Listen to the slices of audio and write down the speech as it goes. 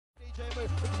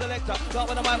Selector, start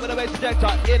with the mic with a bass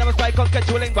projector. In a mistake, come catch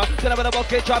you a link back. Then with a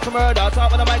bucket, try to murder.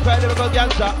 Start with the mic, right, lyrical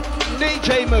gangster.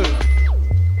 DJ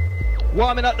Move.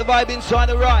 Warming up the vibe inside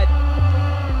the ride.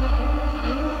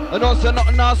 And also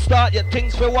nothing now start yet.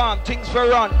 Things for warm, things for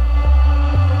run.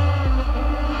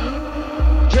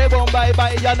 J-Bone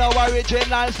bye-bye, you know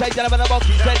original side. You never know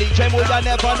Bucky said DJ Move, you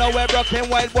never know we're broken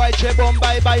wild boy. J-Bone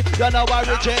bye-bye, you know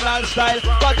original style.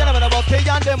 But you never know Bucky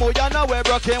and them who you know we're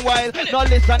broken wild. No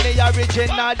listen the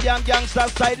original damn gangster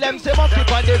style. Them say Bucky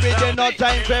for the region, no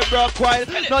time for broke wild.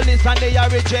 No listen the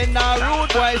original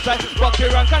rude boy style.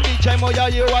 Bucky Ranks and DJ Move,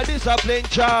 you a disciplined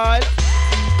child.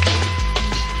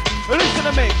 Listen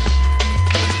to mix.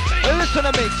 Listen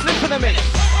to mix, listen to mix.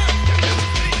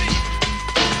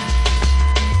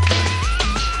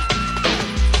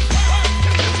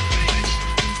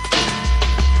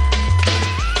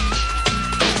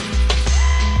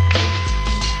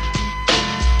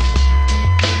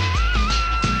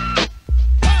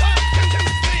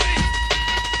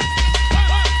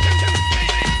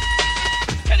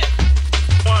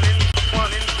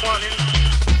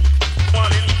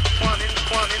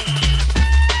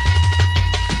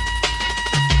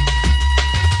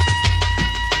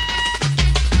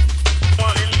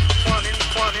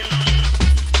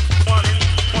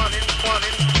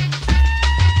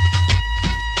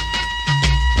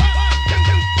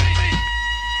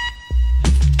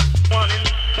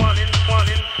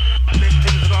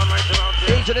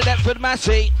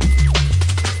 Massey,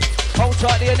 hold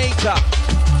tight the Anita.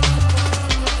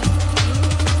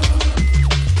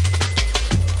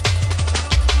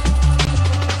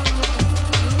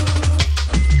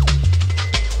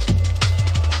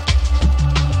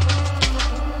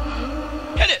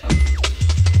 Hit it.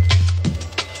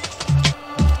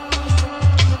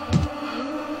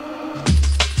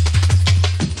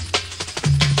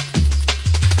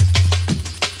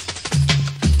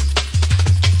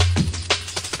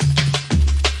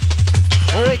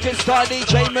 We can start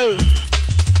DJ Move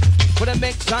for the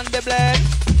mix and the blend.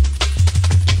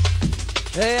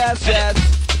 Yes, yes.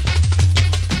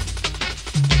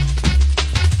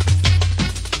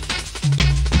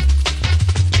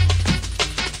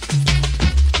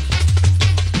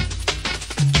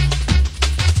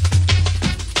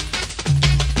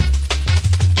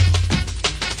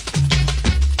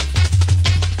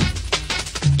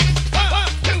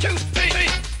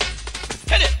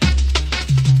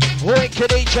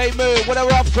 DJ Move with a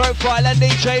rough profile and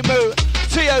DJ Move.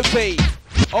 TOP.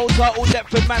 Old tight, all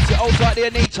Deptford Massey, old tight the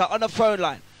Anita on the phone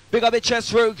line. Big up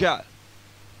H.M.S. Ruger.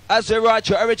 As we write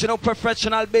your original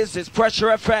professional business, Pressure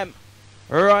FM.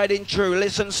 Riding true,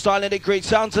 listen, style and degree,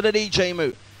 sound to the DJ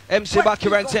Move. MC Bucky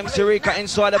Ranks, MC Riko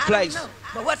inside the place.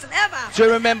 But what's an ever? So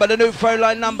remember the new phone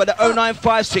line number, the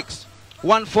 0956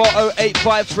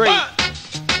 140853.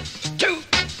 1, 2,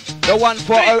 the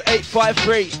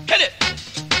 140853. hit it.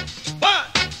 1,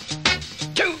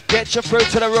 2, Get you through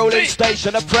to the rolling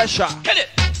station, the pressure. hit it.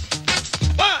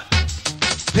 1,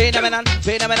 Phenomenon,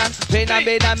 phenomenon,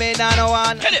 phenomenon, no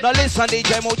one. Now listen,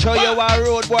 DJ Mucho, you are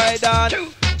road boy done.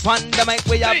 Pandemic,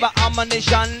 we have a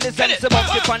ammunition. Listen to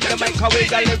Bucky, pandemic, how we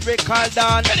got lyrical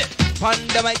done.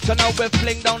 Pandemic, so now we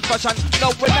fling down fashion.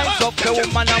 Now we nice up the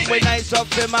woman and we nice up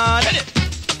the man.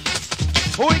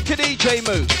 We can DJ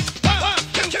Move. 1,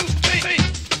 2, 3.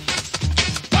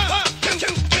 1, 2,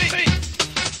 3.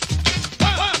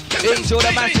 Into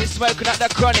the masses smoking at the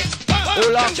chronic.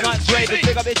 All last night's raid,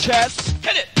 big up your chest.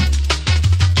 Hit it.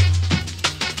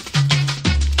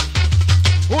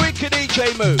 Wicked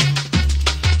DJ Move.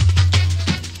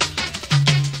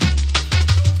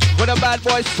 With a bad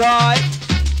boy side.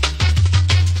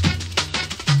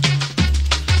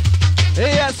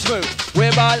 Yes, Move. We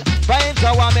ball. Find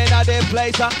a woman at the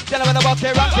place. Tell them the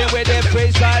Bucky rocking with the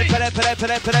freestyle.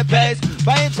 Pele place.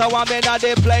 Find a woman at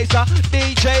the place.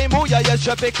 DJ Move, yes,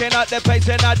 you're picking up the pace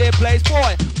in the place.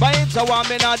 Boy, find a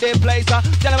woman at the place. Tell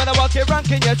them the Bucky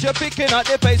ranking, yes, you're picking up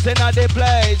the pace in the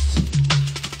place.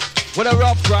 With a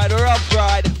rough ride,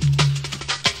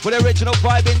 with the original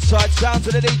vibe inside, sound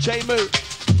to the DJ Move.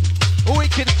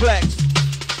 Wicked flex.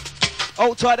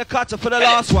 Hold tight the cutter for the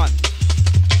last one.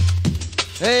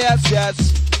 Yes,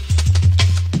 yes.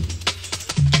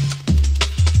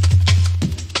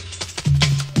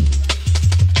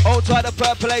 Hold tight the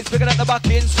purple ace, bigger than the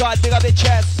Bucky inside, big up the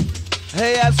chest.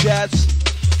 Yes, yes.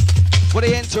 With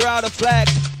the enter out of flag.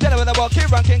 Tell them when the Bucky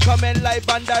ranking coming live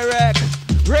and direct.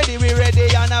 Ready, we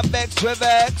ready, and a vex, we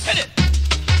vex. Hit it.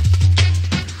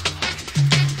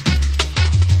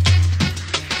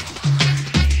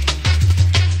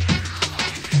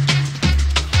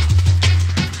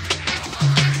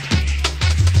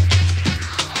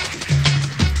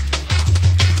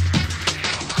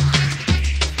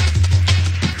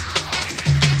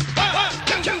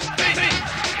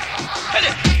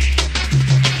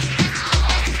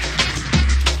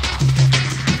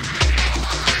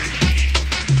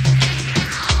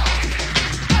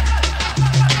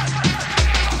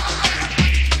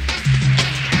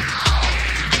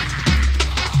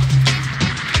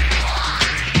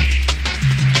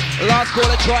 Skool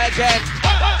and try again.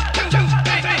 1, 2,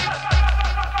 3.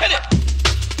 Hit it.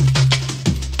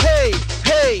 Hey,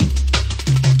 hey.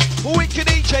 Wicked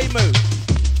DJ move.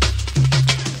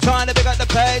 Time to pick up the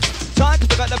pace. Time to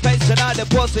pick up the pace tonight. The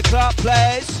Pussy Club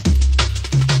plays.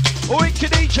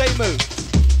 Wicked DJ move.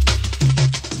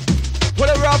 What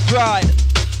a rough ride.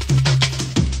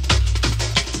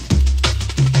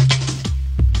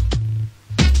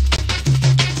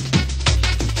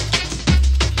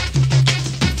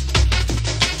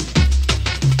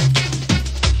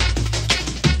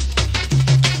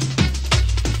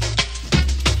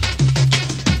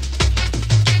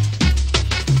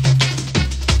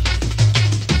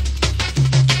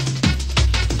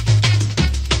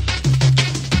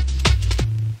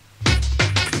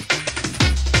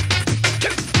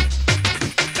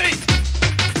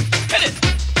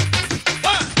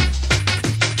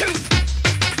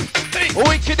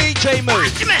 DJ move.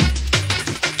 1,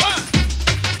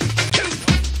 2,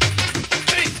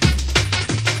 3.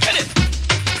 Hit it.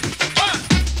 1,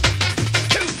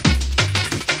 2,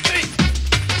 3.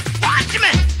 Watch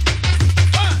me.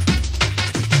 1,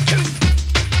 2,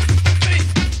 3.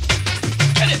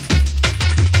 Hit it.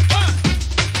 1,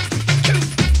 2,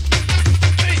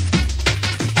 3.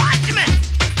 Watch me.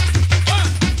 1,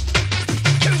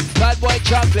 2. Bad boy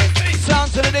juggling.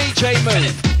 Sounds to the DJ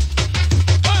move.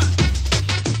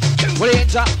 With the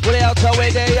enter, with the outer,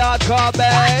 with the hardcore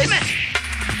bass.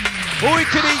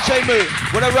 Wicked DJ move.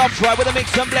 With a rough ride, with a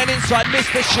mix and blend inside.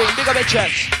 Mr. Sheen, big up the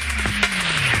chest.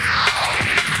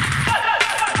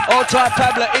 All tight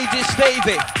Pablo, easy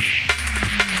Stevie.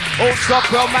 All stock,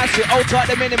 real massive. All tight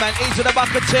the Miniman, easy the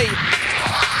Bucky team.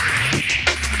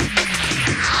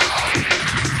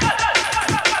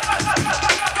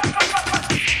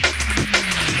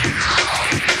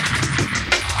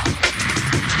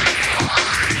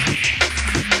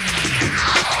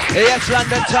 Yes,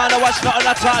 London town, I watch not a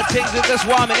lot of things, it's just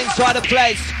warming inside the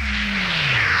place.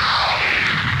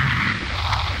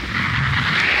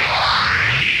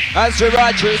 As we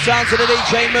ride through, sounds of the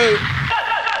DJ move.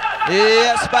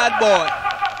 Yes, bad boy.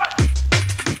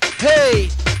 Hey,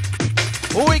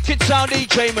 wicked sound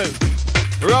DJ move.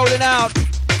 Rolling out.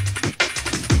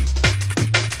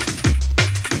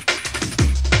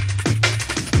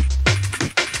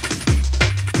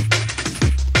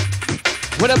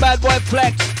 With a bad boy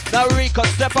flex. Now Riko,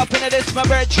 step up into this, my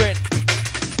brethren.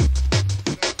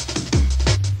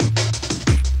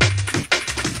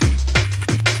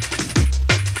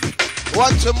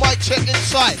 One to mic check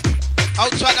inside.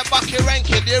 Outside the Bucky Ranks,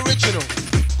 the original.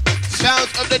 Sounds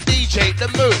of the DJ, the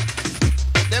move.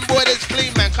 Them boy that's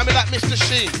clean, man, coming like Mr.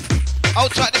 Sheen.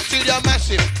 Outside the studio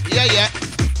massive, yeah, yeah.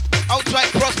 Outside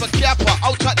Prosper, Kappa,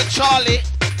 outside the Charlie.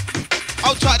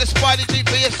 Outside the Spidey G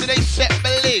for yesterday's set,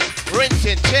 believe.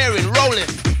 Rinsing, tearing, rolling.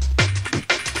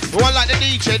 One like the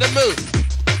DJ, the move.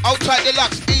 Outside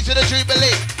Dlux, easy the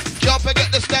Jubilee. Can't forget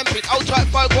the Stampede. Outside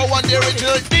 541, the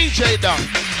original DJ done.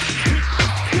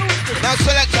 Now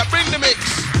selector, bring the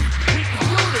mix.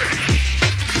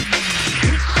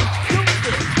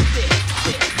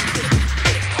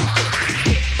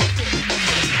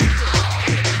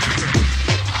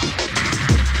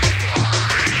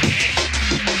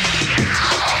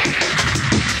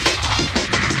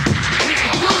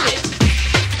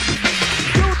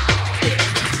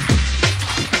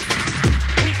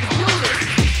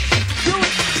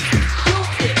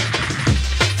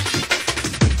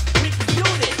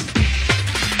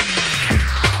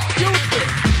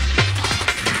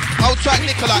 Outside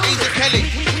Nicol, easy Kelly.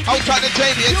 Outside the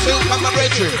Jamie and soon come my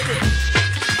brethren.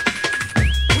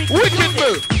 Wicked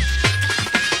move.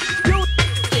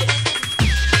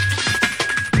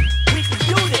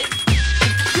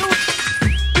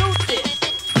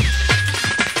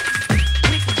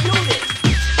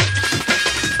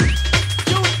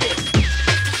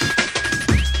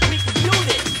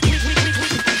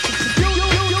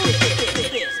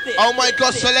 Oh my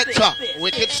God, selector,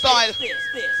 wicked style.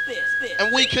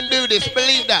 And we can do this,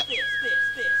 believe that.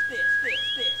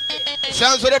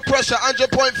 Sounds of the pressure,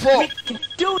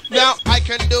 100.4. Now I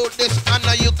can do this, and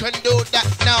now you can do that.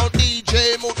 Now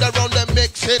DJ, move around the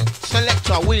mixing.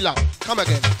 Selector, wheeler, come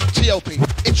again. TOP,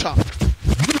 itch up.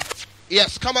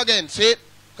 Yes, come again, see it?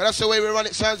 Cause that's the way we run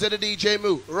it, sounds of the DJ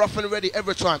move. Rough and ready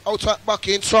every time. Outside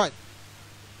Bucky inside.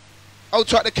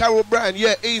 Outside the Carol brand,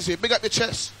 yeah, easy. Big up the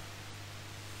chest.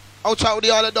 Outside with the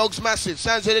underdogs massive.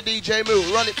 Sounds of the DJ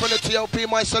move. Run it from the TLP,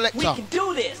 my selector. We can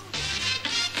do this.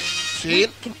 See it?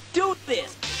 We can do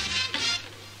this.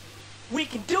 We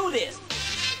can do this.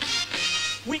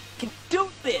 We can do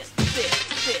this.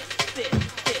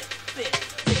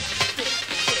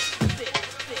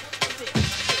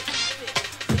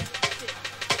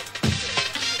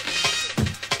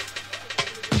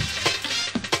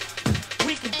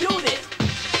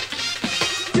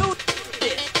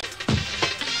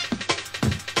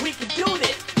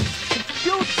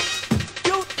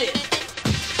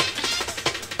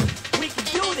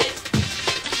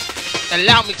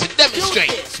 Allow me to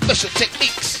demonstrate special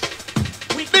techniques.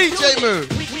 DJ Move.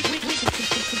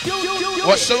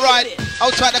 What's the ride?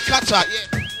 Outside the cutter. Yeah.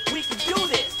 We can do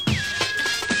this.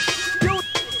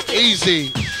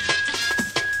 Easy.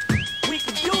 We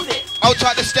can do this.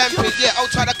 Outside the Stampede. Yeah,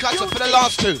 outside the cutter for the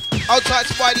last two. Outside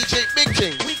Spidey G. Big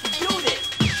team. We can do this.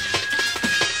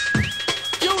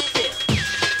 Do this.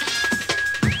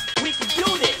 We can do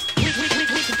this. We can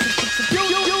do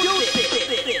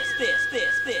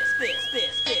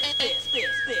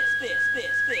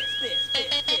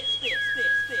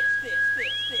this.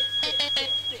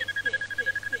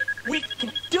 We can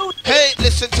do. Hey,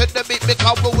 listen to the beat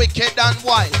because we're wicked and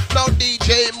wild. Now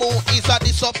DJ Mo is a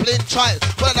disciplined child.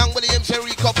 But along with the MC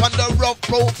Riko on the rough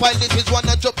profile, this is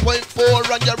 100.4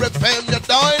 and your FM you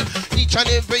dial. Each and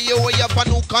every year we have a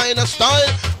new kind of style.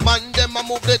 Man, them a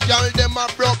move the girl, them a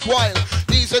broke wild.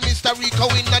 These are Mr. Riko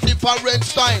in a different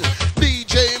style.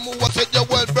 DJ Mo, what said you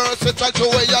well versatile, so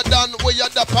where you done, where you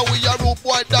dapper, where you root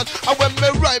boy done. And when me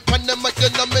rhyme and them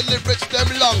again, my lyrics them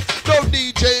long. Now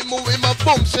DJ Mo in my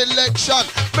boom selection.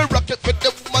 Me rock it for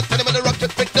the woman, tell them I rock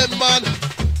it for them man.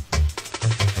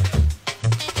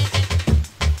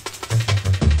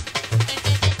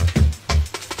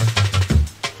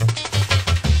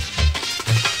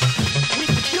 We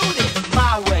can do this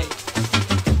my way.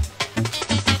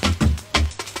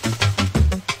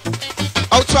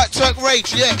 Outside Turk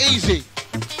Rage, yeah, easy.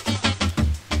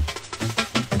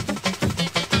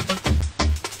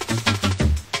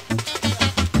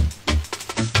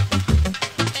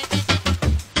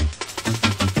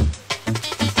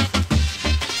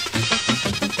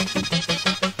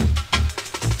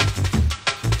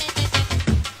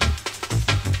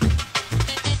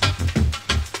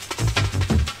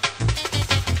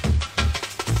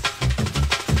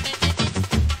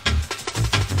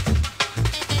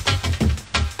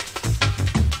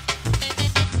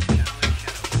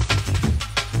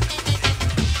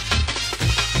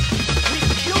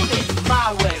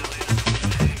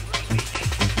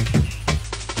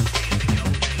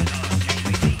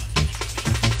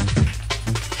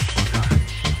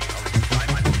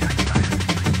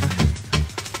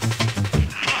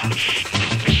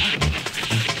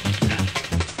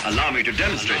 To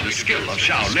demonstrate the skill of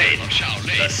Shaolin,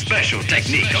 the special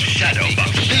technique of shadow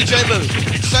boxing. DJ Move,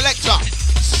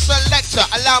 selector,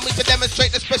 allow me to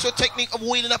demonstrate the special technique of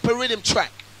wheeling up a rhythm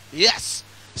track. Yes,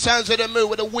 sounds of the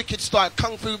move with a wicked style,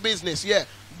 kung fu business, yeah,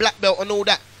 black belt and all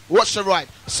that. Watch the ride,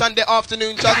 Sunday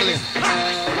afternoon juggling.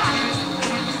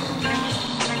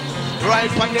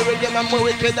 Right on the rhythm and more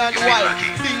wicked and wild.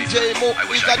 DJ Mo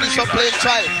is a disciplined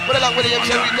child. But along with the MC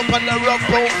Riko on the rough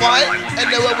profile. And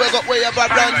then we got way of a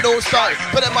brand new style.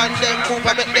 But the man them move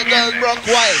and make the girls rock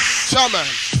wild. Shaman.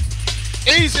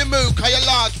 Easy move, cause you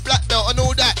large, black belt and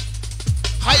all that.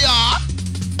 Hiya.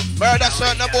 Murder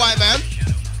certain boy, man.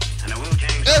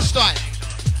 Hairstyle.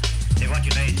 Say what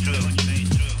you made through.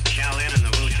 The Shaolin and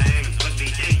the Wu-Tang could be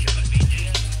dangerous. Do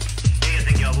you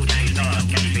think your Wu-Tang star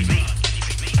can beat me?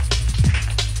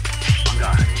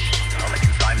 I'll let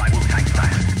you try my Wu-Tang style.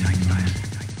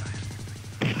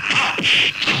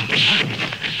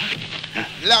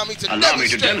 Allow me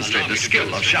to demonstrate the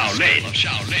skill of Shaolin,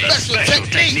 the special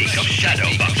technique of shadow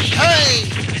boxing. Hey,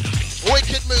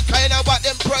 wicked move, can you know about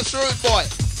them press root boy?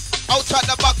 Outside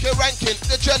the Bucky ranking,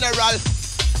 the general.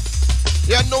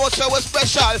 You know so we're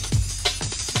special.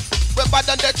 We're bad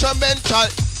and detrimental.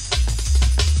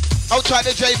 Outside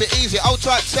the JB easy,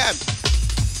 outside Sam.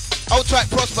 Outside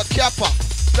Prosper Kappa,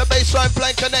 the baseline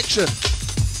playing connection.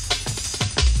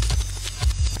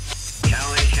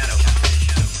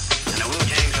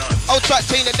 Outside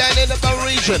Tina down in the Bell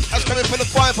region. That's coming from the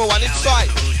 501 inside.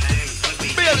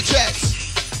 Be on the chest.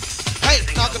 Hey,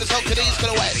 not gonna talk to the east to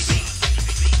the west.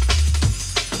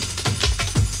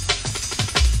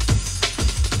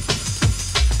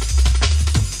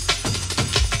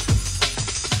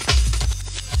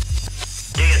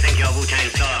 Do you think your Wu-Tang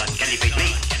sword can defeat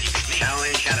me?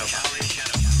 Shaolin Shadow.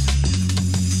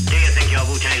 Do you think your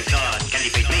Wu-Tang sword can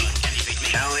defeat me?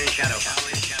 Shaolin Shadow.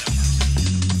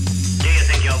 Do you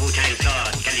think your Wu-Tang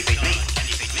sword can defeat me?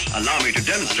 Allow me to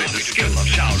demonstrate the skill of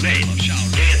Shaolin. Do you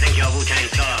think your Wu-Tang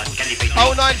sword can defeat me?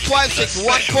 0956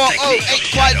 140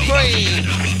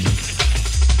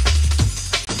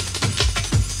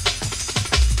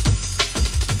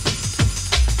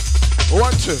 853.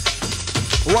 One, two.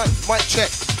 One, mic check.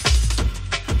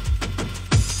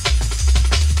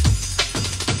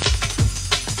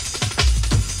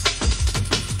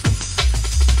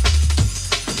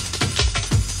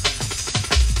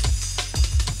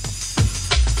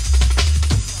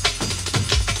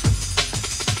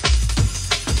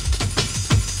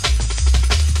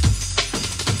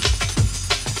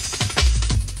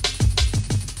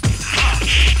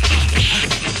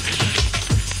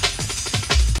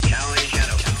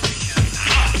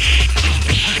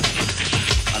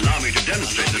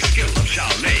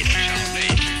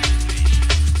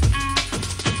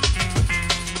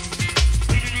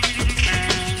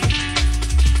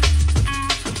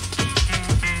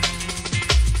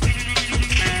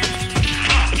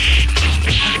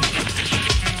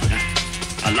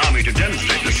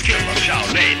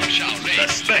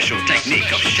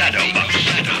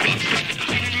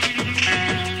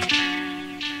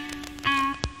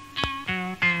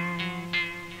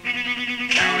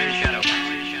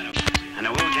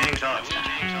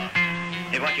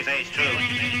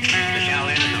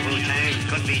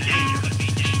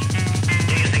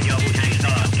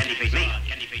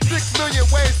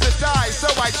 die, so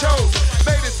I chose.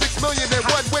 Made it 6 million and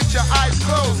one with your eyes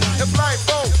closed. And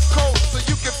blindfold, cold, so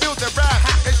you can feel the rap.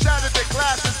 And shattered the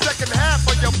glass in second half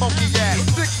on your funky ass.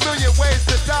 6 million ways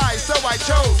to die, so I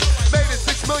chose. Made it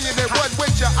 6 million and one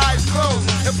with your eyes closed.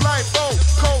 And blindfold,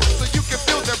 cold, so you can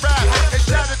feel the rap. And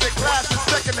shattered the glass in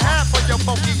second half on your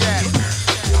funky ass.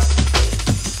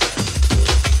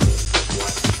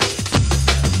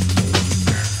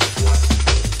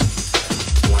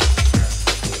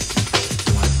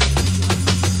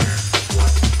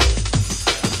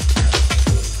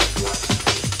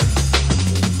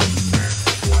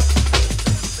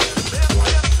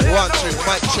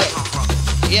 Mic check.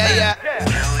 Yeah.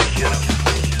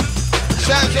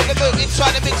 Sounds of the mood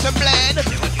inside the mix and blend.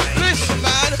 Listen,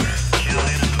 man.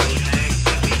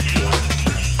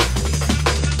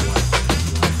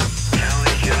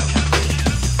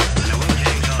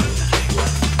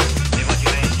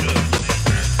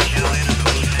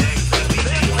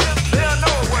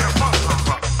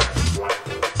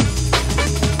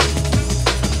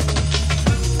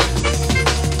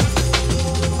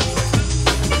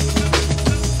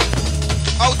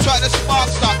 Try the spark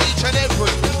start each and every.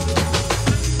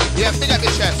 Yeah, big up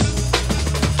your chest.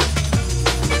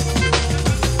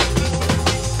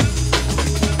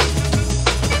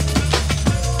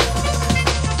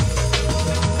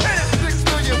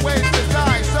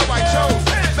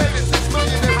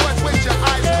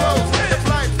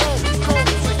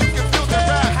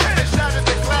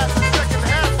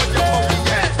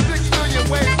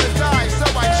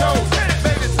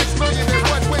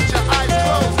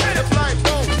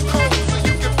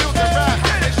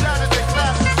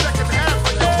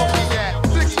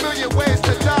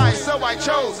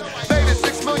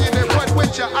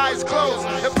 Your eyes closed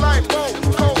and blindfold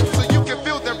cold so you can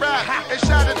feel the rap and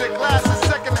shatter the glass in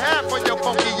second half on your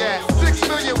funky ass. 6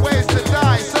 million ways to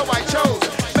die, so I chose.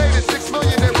 Made it 6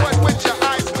 million and one with your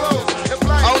eyes closed and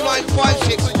blindfold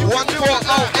 0956 140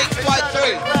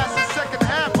 853. Glass in second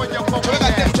half on your funky ass. So I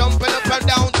got them jumping up and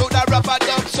down to the rubber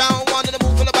dub sound. One and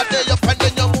moving the body up and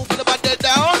then you're moving the body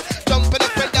down. Jumping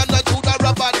up and down like to the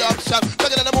rubber dub sound. Look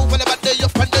at the moving the body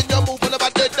up and then you're moving the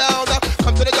body down.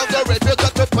 Come to the jungle rave, you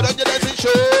got to put on your dancing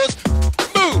shoes.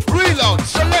 Move, reload,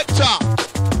 selector.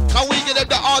 Can we get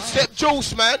the hard step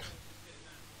juice, man?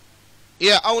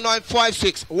 Yeah,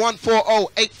 0956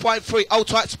 140 853.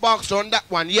 Outright Sparks on that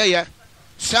one, yeah.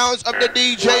 Sounds of the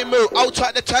DJ Moo.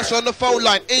 Outright the Tasha on the phone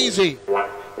line, easy.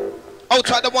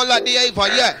 Outright the one like the Ava,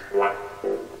 yeah.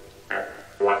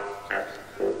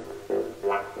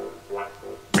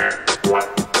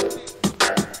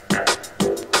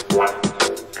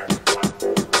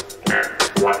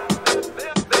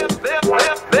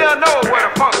 They'll know where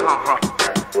the funk come from.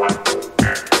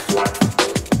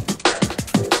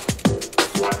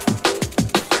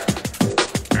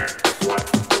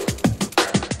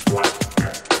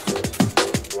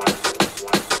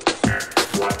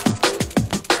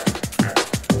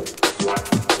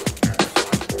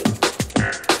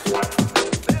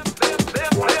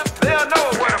 They'll know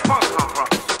where the funk come from.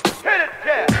 Hit it,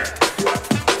 yeah.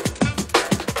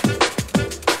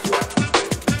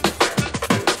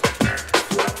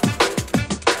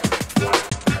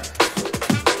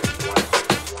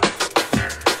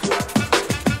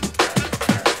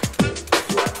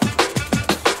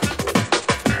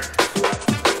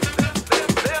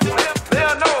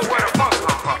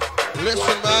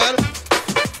 Listen, man.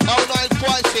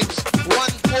 0956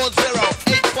 140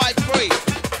 853.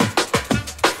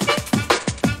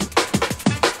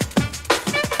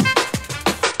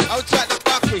 Outside the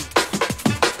Buckie,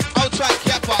 outside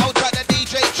Kappa, outside the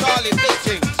DJ Charlie, big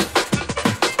things.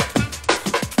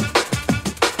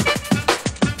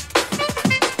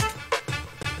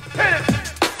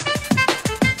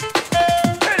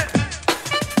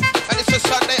 And it's a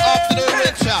Sunday afternoon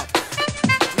rinse out.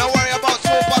 No worry about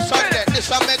Super Sunday, this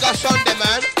a mega Sunday,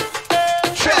 man.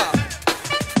 Sure.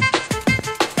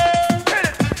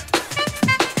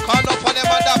 Call up for them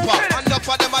a dapper, hand up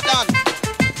for them a done.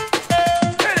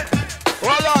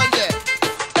 Roll on there.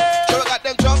 So we got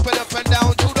them jumping up and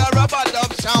down to the rubber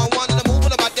dub sound. One of them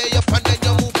moving about there up and then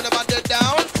you're moving about there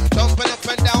down. Jumping up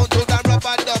and down to the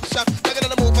rubber dub sound. Look at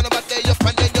them moving about there up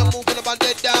and then you're moving about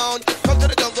there down. Come to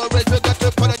the jungle race, we got to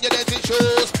put on your dancing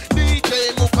shoes.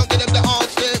 DJ Moo, come get them the hard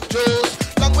step juice.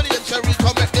 Long with the cherry,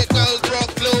 come let the girls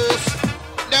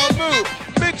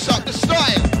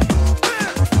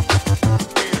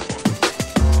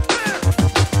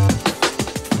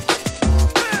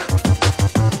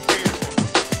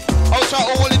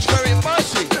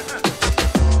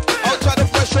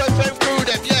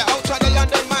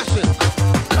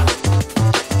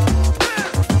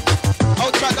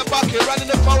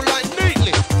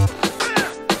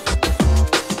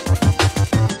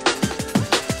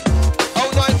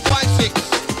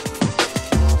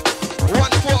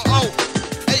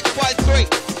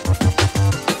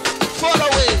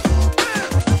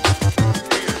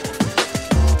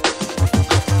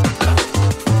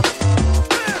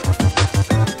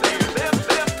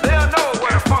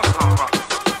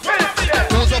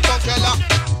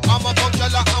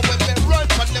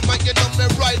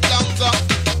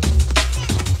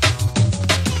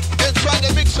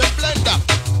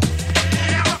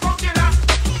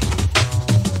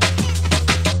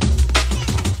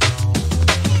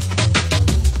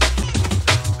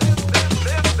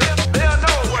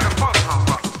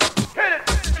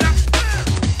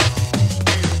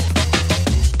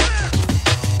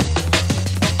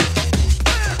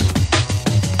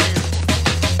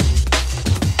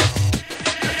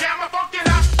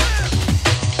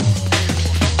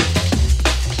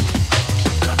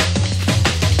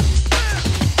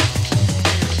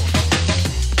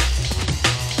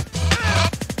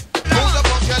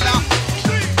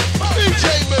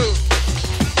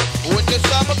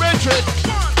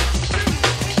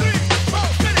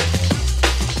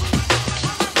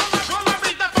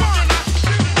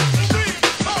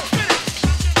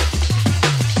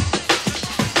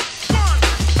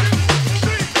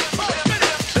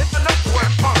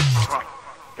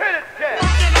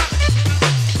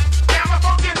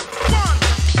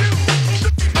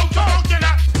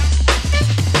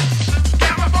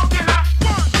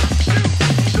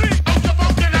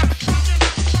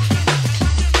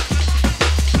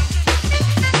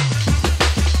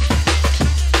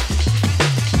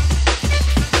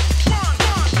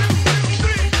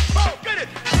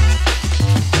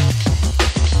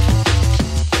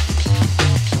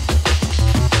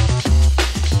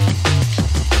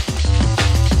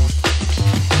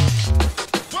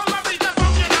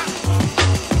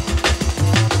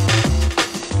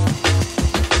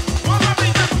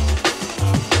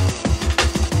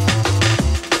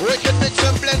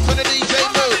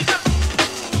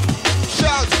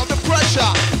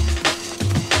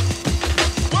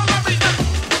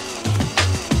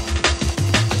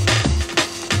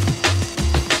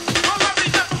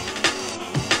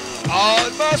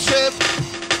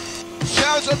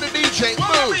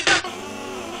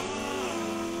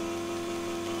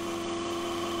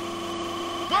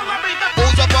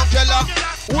Who's a punk killer?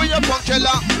 Who you punk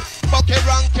killer? Bucky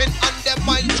Ranks and them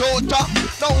my Tutor.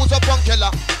 Now who's a punk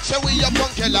killer? Say we a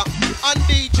punk killer. And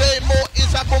DJ Mo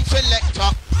is a boom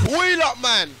selector. Wheel up,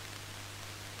 man.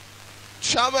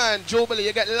 Shaman, Jubilee,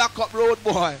 you get lock up road,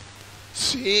 boy.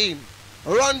 Scene.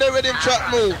 Run the rhythm track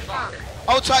move.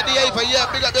 Outside the Ava, yeah,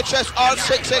 big up the chest, all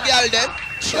sexy girl then.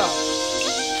 Sure.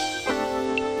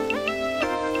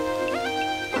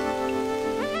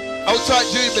 Outside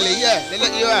Jubilee, yeah, they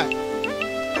let you out.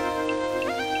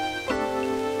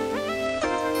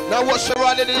 Now what's the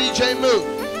ride of the DJ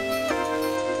move?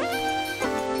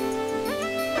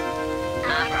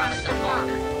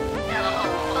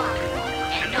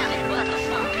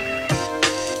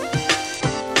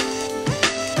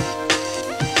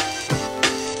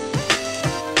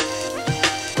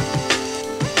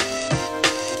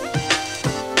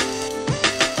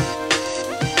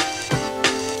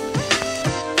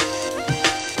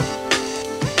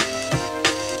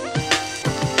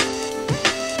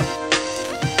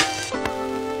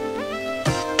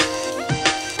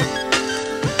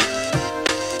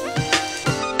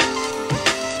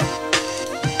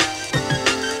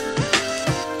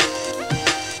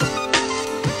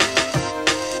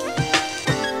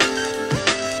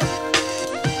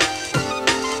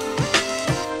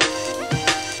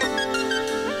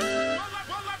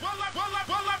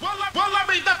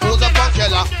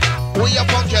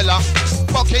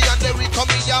 Bucky and the Riko,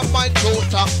 me and my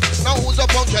Tutor. Now who's a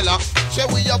punk killer? Say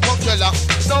we a punk killer.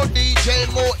 Now DJ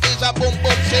Mo is a boom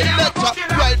boom selector.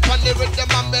 Right on the rhythm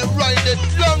and me ride it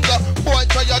longer. Boy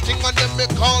try your thing and then me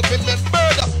call me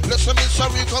murder. Listen me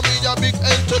sorry, come me a big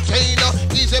entertainer.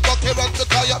 Easy Bucky run the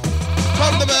tire.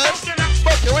 Come the man.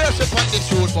 Bucky, where you sit on this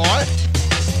road, boy?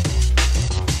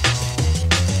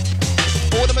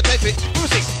 Who them a type it?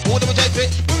 Brucey. Who them a type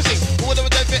it? Brucey. Who them a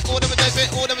type it? Who them a type it?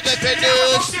 Who them a type it?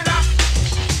 This.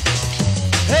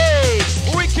 Hey,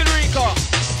 Wicked Riko,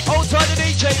 outside the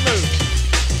DJ move.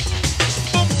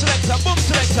 Boom selector, boom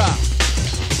selector.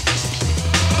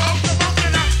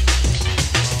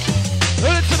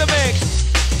 Listen to the mix.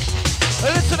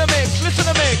 Listen to the mix, listen to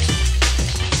the mix.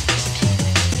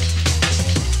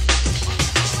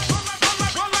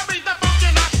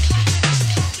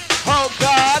 Oh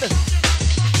God.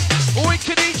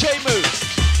 Wicked DJ move.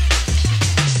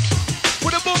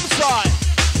 With a boom side.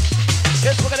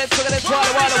 Yes, we're gonna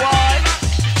wide.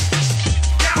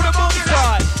 Put a boom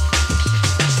side.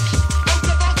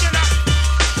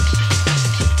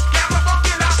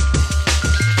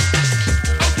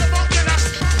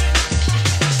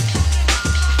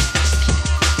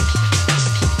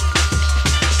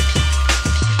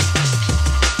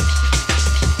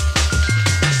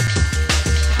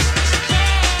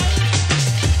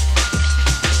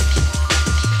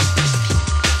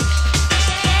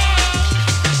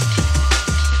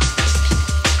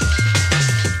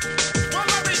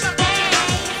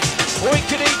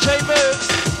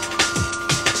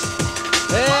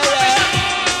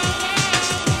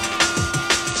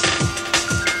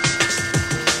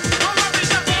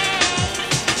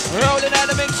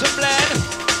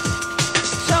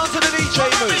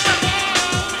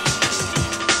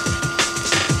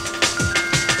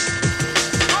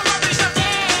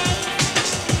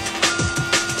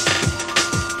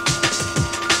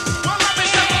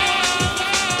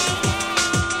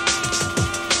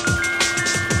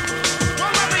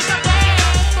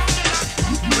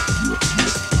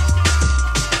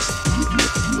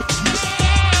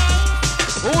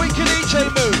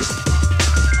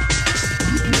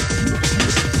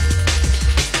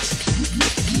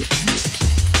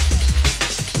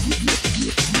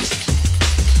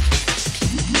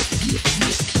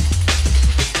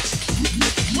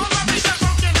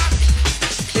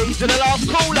 To the last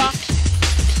caller.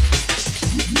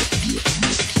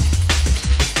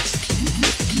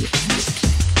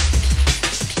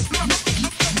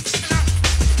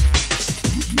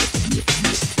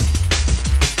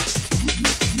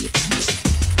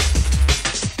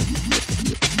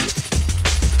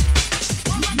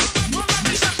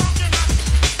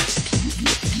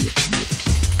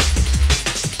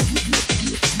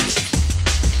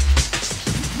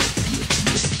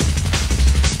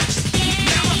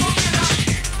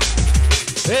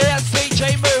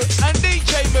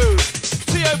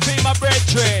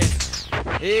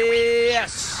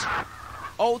 Yes.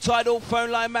 Old title phone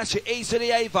line match it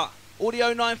easily Ava.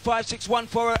 Audio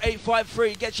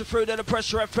 956140853. Get you through to the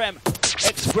Pressure FM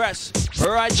Express.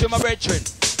 Right to my brethren.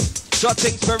 Shot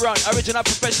things for run. Original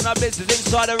professional business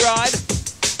inside the ride.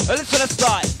 Listen to the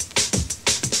style.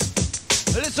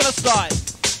 Listen to the style.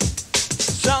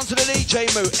 Sounds of the DJ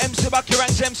move. MC Bucky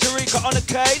Ranks, MC Riko on the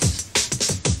case.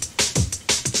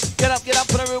 Get up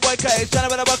for the rude boy case.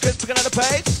 Gentlemen, the buckets, picking at the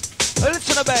pace.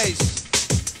 Listen to the bass.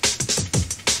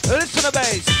 Listen to the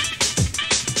bass.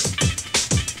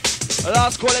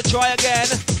 Last call, let's try again.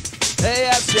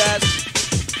 Yes, yes.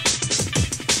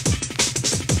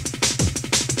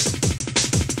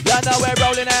 Yeah, now we're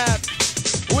rolling out.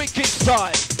 Wicked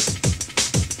style.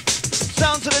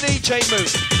 Sound to the DJ move.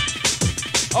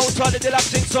 Outside the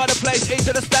Dlux inside the place. E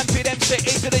to the Stampede MC.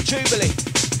 E to the Jubilee.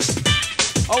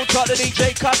 Outside the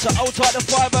DJ Kappa. Outside the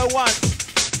 501.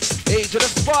 E to the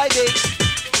Spidey.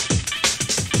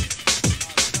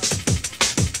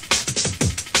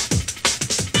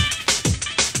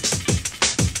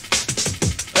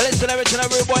 Listen, original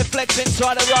rude boy flex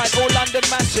inside the right. All London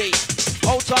Massey.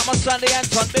 Outside my Sunday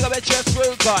Anton. Big up H.M.S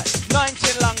rude guy.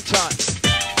 19 long time.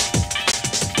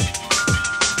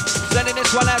 Sending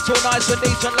this one out to all nice and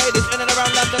decent ladies in and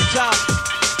around London town.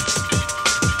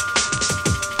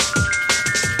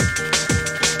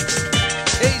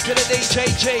 Ease to the DJ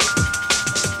G.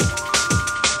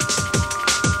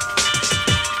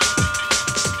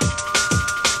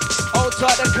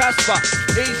 Outside the Casper.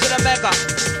 Ease to the Mega.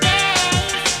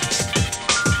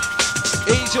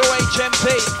 Ease your H.M.P.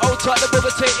 Outside the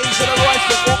Buckie. Ease to the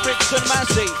Royston. All Brixton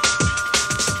Massey.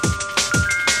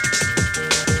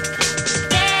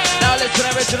 Listen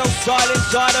to original style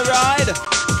inside the ride.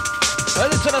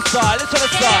 Listen to the style, listen to the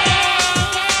style.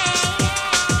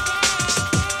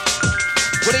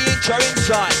 With the intro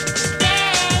inside.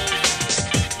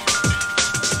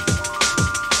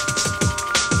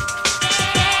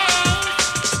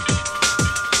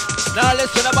 Now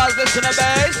listen to buzz, listen to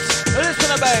bass. Listen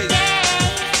to bass.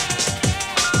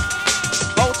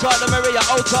 Hold tight the Maria,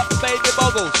 hold tight baby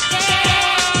boggles.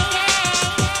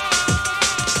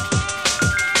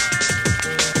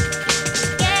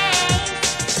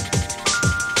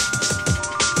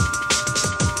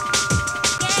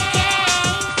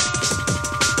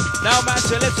 Now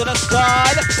master, listen to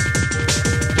style.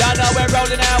 Yeah, now we're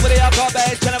rolling out with the alcohol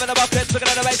bass. Turn up in the buckets, picking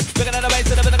at the bass, picking at the bass,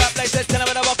 and the got places. Turn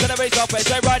up in the bucket, the race off. We're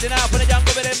riding out for the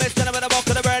younger with him. Turn up in the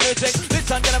bucket, the brand new thing.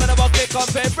 Listen, get up in the bucket,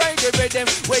 compare, break the rhythm.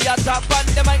 We are top and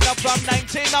the mic up from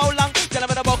 19 how long. Turn up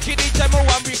in the bucket, DJ Mo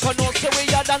and Riko knows so we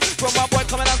are done. From my boy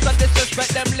coming out and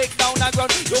disrespect them, lick down and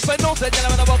ground. You can know, say, turn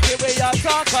up in the bucket, we are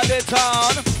talk of the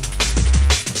town.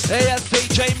 Yes,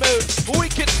 DJ Mood,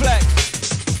 wicked flex.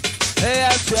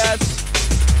 Yes, yes.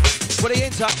 What the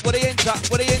inter, what the inter,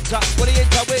 what the inter, what the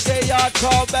inter with the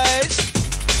hardcore bass.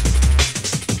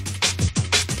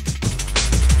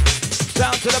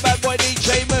 Sound to the bad boy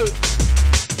DJ Mood.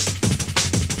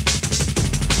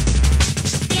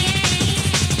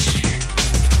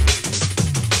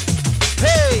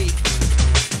 Hey,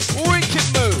 wicked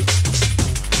move.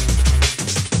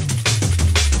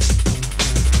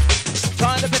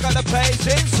 Time to pick up the pace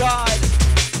inside.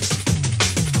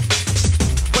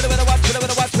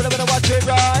 Watch it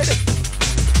ride.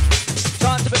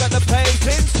 Time to pick up the pace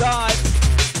inside.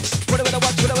 Whatever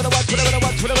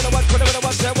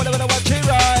watch it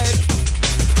ride.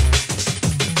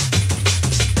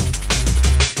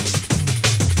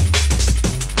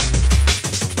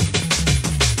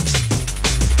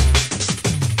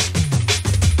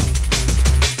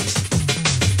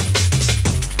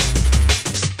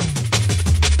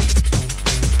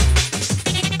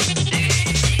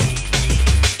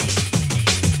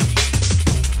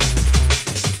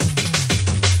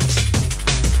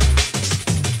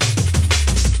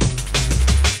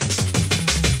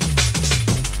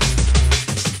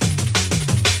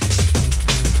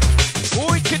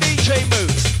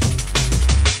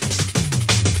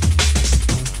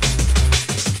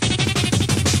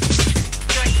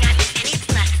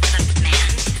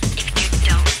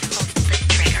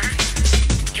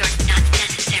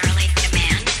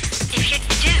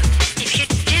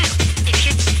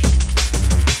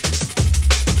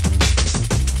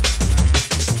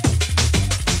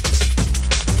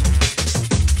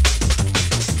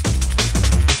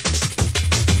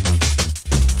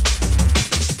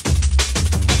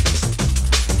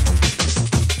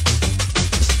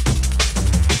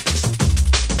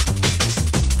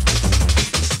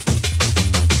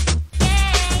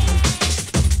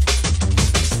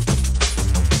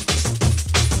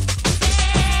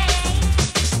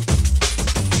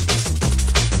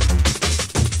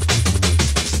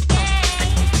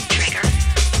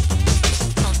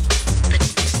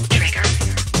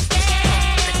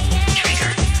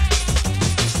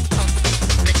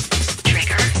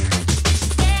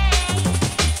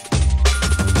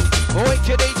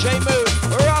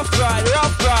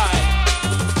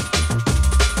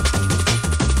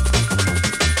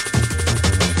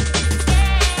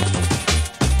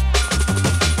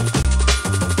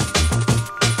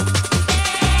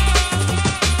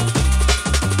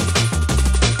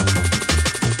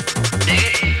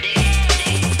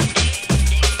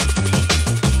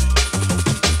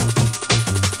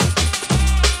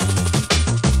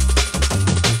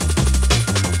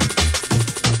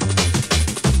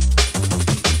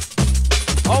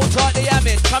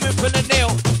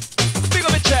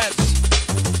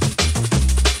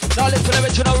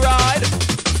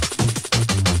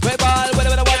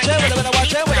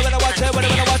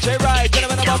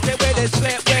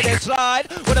 slide.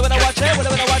 What do we watch it? What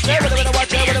do we watch it? What do we watch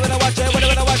it? What do we watch it? What do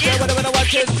we watch it? What do we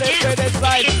watch it? Slip with it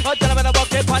slide. Oh, tell them in a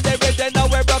bucket, pan the rhythm, now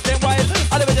we're rocking wild.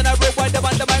 All the vision I rewind them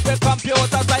on the mic with computer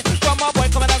side. From my boy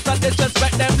coming out and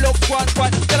disrespect them, look squad.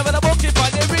 Tell them in a bucket, pan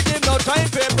the rhythm, no time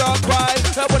for rock wild.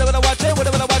 What do we watch it? What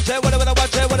do we watch it? What do we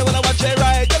watch it? What do we watch it?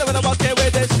 Right. Tell them in a bucket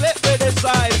with it, slip with it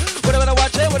slide. What do we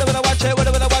watch it? What do we watch it? What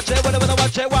do we watch it? What do we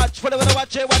watch it? Watch. What do we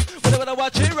watch it? Watch. What do we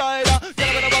watch it? Right. Tell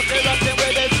them in a bucket, rocking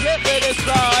with it, slip with it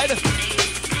slide.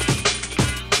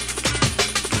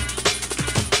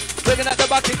 Looking at the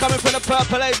bucket coming from the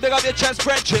purple age, big up your chest,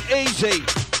 Brenton, easy.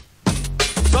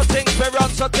 So things we run,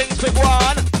 so things we go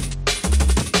on.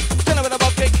 Tell them in the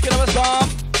bucket, give them a song.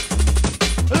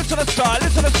 Listen to the side,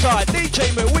 listen to the side.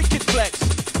 DJ Moo, wicked flex.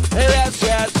 Yes,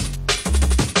 yes.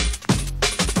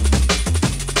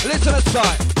 Listen to the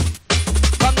side.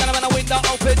 Come down when the window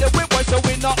open, the whip was a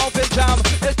window open jam.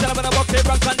 Let's tell them in the bucket,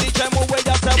 Ranks and DJ Moo, way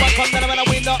up there. Come down when the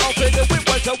window open, the whip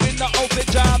was a window open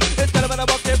jam. Let's tell them in the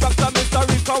bucket, Ranks and Mr.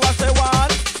 Riko, I say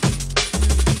one.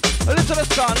 Listen to the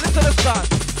sun, listen to the sun.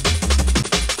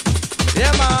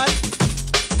 Yeah, man.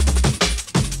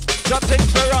 Shot things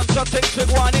for run, shot things for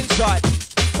go on inside.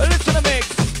 Listen to the mix.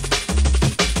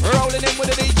 Rolling in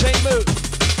with the DJ Moo.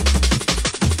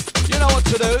 You know what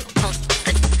to do. Pull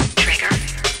the trigger.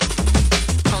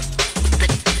 Pull the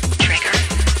trigger.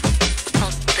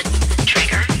 Pull the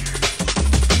trigger.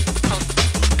 Pull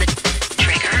the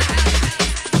trigger.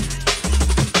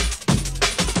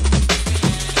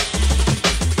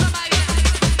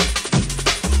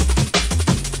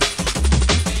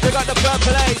 You got the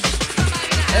purple ace.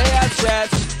 Yes, yes.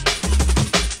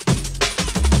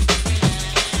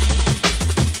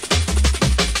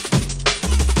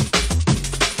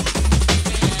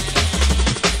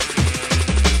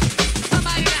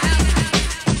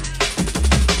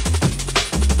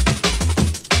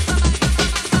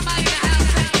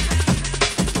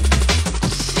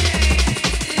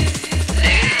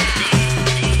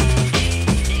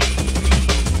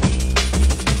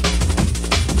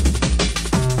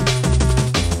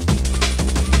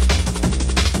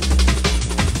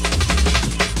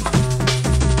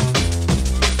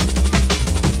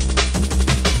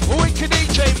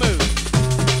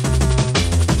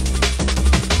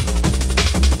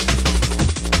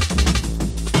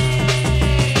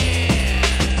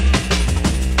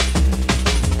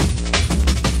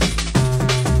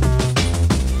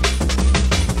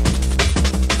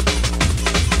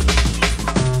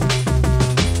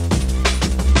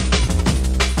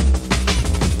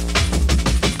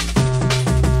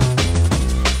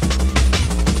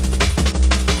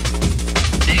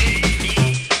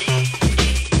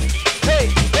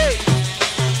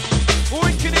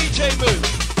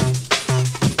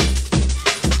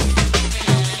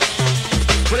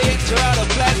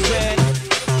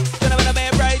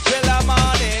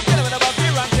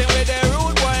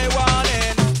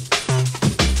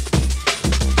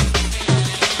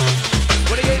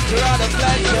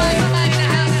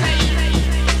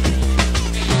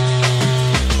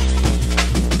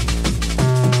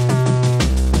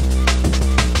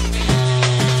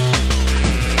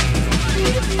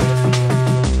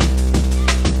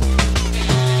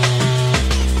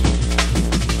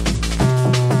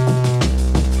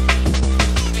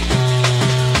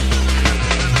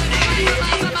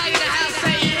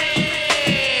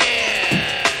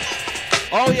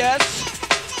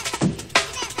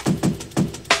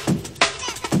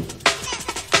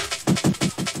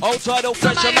 Tidal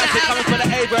pressure massive coming from the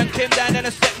Abra and Kim down in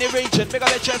the Stepney region. Big up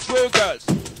the chest through girls.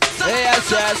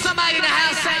 Yes, yes. Somebody in the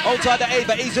house say, old side the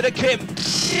Abra, easy to Kim.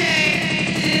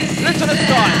 Listen to the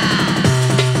style.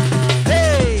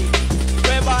 Hey,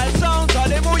 rebel sounds are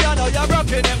the move, you know you're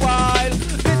rocking it wild.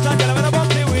 This time you're gonna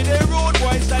bump it with the road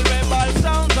boy style. Rebel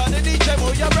sounds are the DJ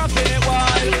move, you're rocking it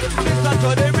wild. This time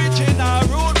to the original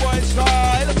road boy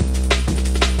style.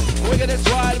 We get this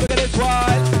wild, we get this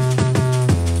wild.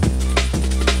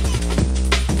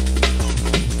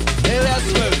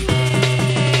 Smooth.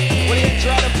 When you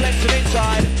try to flex it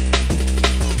inside,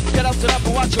 get up to up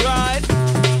and watch a ride.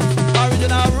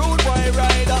 Original rude boy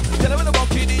rider.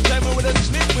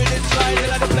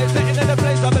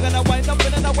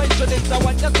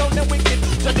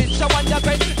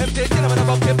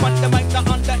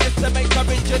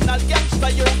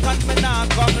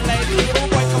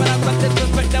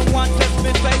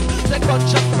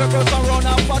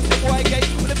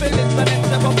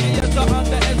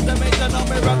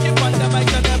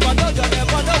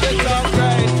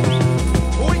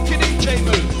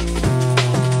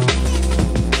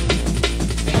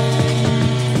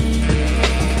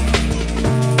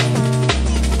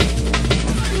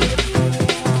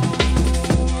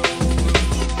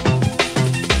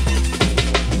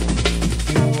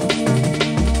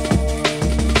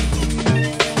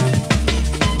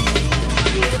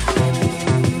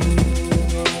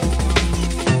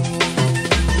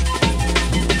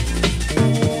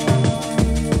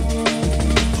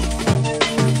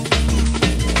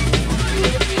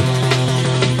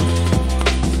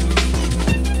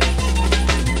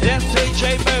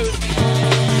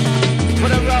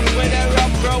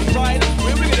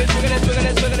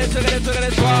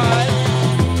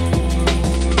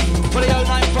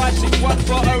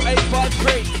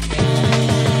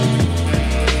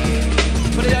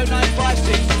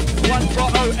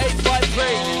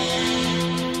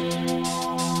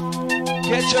 140-853.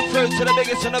 Get your fruit to the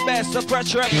biggest and the best. The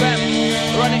Pressure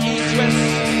FM. Running east, west,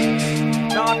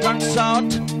 north and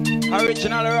south.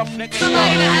 Original Roughneck Stone.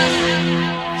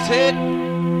 See it?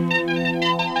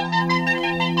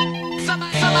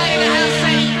 Somebody in the house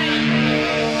say,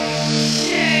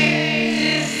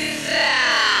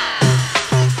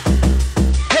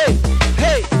 hey,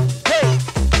 hey, hey.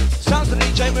 Sounds of the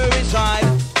DJ move inside.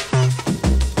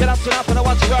 Get up to enough and I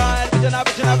want to ride. With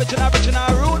an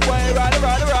original rude way.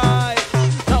 Ride.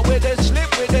 Not with this slip,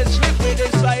 with this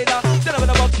slider. Then I'm in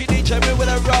a Bucky DJ move with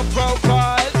a rough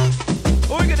profile.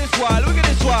 Look at this wide.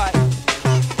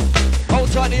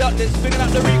 Outside the outlets, picking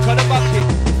up the Riko the Bucky.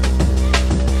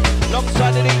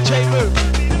 Alongside the DJ move.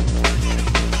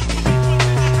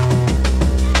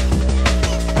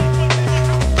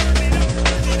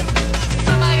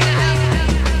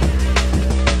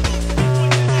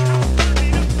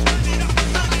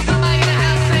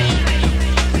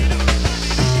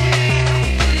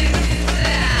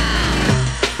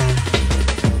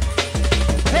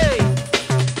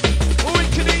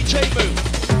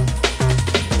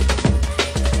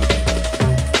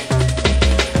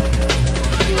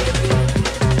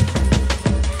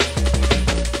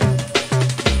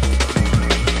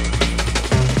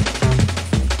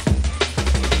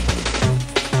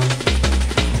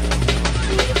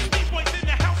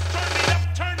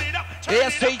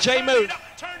 DJ move.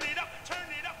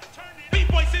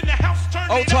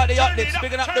 Hold tight the outlets,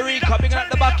 bigging up the Riko, bigging up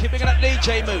the Bucky, bigging up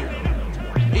DJ move.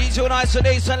 Easy, nice and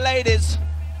decent ladies.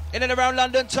 In and around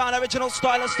London town, original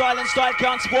style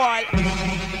can't spoil.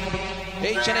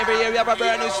 Each and every year we have a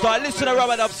brand new style. Listen to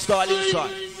Rub Up style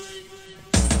inside.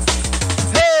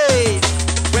 Hey!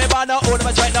 We're about now, all of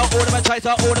my try, all of my try,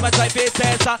 fit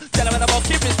tester. Tell them about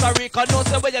keep Mr. Riko, no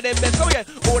say where you're the best. Come again.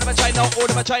 All of my try, all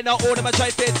of my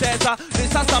try, fit tester.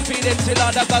 This is Stampede until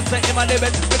all the gods say him and live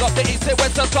it. Pick up the east,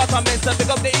 west, south and west.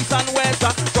 Pick up the east and west.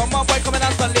 From my boy coming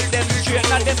and lead them straight.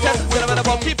 Not them tell. Tell them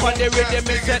about keep on the rhythm.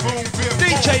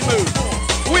 DJ move.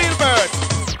 Wheelbird.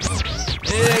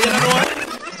 Yeah, you know what?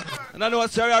 And I know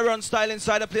what Sarah run style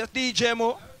inside the place. DJ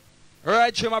move.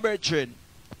 Right through my brethren.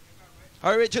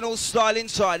 Original style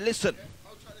inside, listen.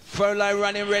 Third line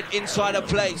running red inside the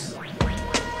place.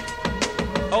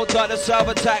 Outside the self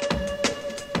attack.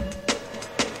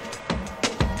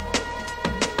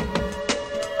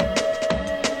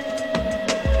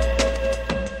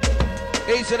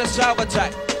 Easy the self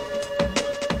attack.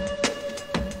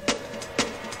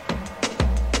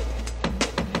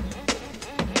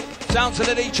 Sounds of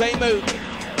the DJ move.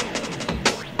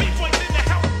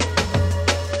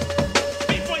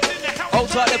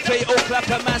 Outside the play, all clap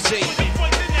and massy.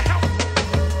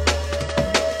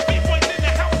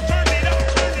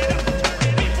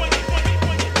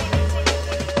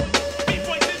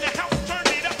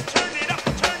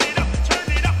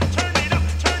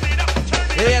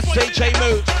 Yes, DJ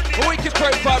move. We can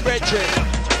create for brethren.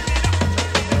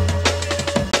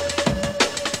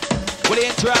 Will he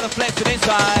enter out and flexing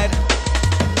inside?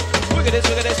 Look at this,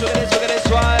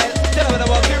 right? Tell them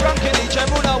about the ranking DJ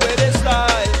Muna with this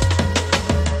style.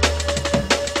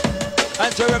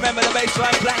 And to remember the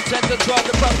baseline plan, 10 to 12,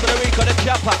 the props for the Riko, the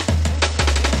Kappa.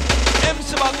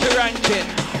 MC Bucky ranking.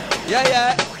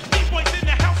 Yeah.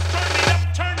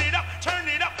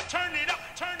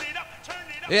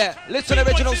 Yeah, listen to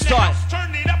original style.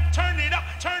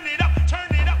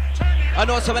 I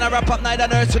know so when I wrap up night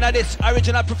and earth and this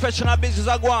original professional business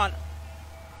I go on.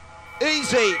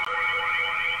 Easy.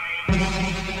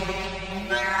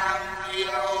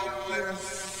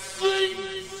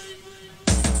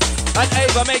 And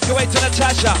Ava, make your way to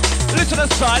Natasha. Listen to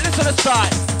the style.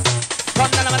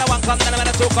 Come down a 1, come down a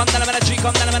 2, come down a 3,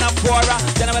 come down a 4.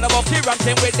 Then I'm gonna Bucky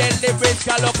ranking with the lyrics.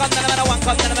 Come down a 1,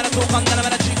 come down a 2, come down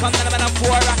a 3, come down a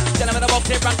 4. Then I'm gonna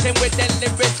Bucky ranking with the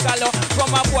lyrics.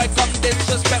 From a boy come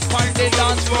disrespect on the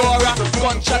dance floor.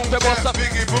 Gunshot we bust up.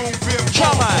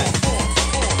 Come on.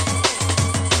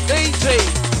 Easy.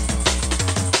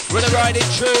 Will I ride it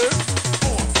true?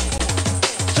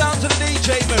 Sounds of the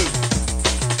DJ move.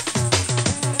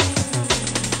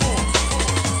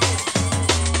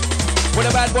 With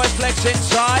a bad boy flex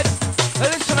inside.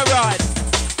 Listen to ride.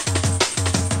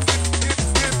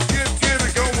 Get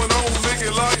it going on, make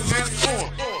it like this.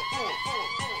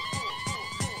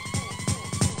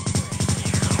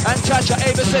 And Tasha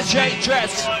Ava says she ain't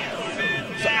dressed.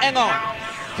 So hang on.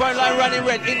 Front line running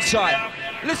red inside.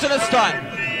 Listen to style.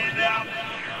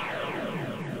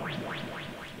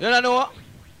 You don't know what?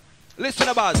 Listen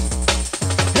to buzz.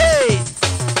 Hey!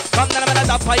 From the man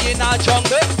that in a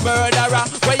jungle. Murderer,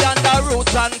 we under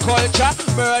roots and culture.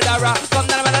 Murderer, from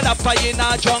the man that in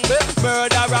a jungle.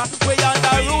 Murderer, we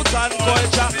under roots and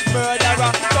culture.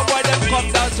 Murderer, the boy them come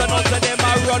down so no say them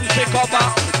a run to cover.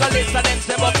 So listen them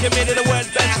say Bucky me the world's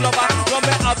best lover. When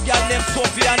me have girl named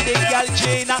Sophie and the girl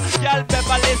Gina, girl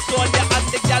Beverly Sonia and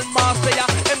the girl Marcia.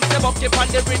 Them say Bucky on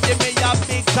the rhythm me a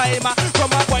big timer. From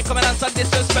a boy coming and some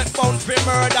disrespect bound for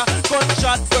murder.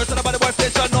 Gunshot person about the boy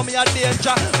face you know me a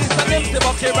danger. Listen them say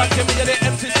Bucky Ranks me the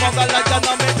MC smuggler like you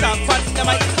know me talk from the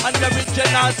mic and the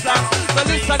original song. So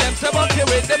listen them say Bucky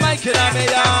with the mic in a me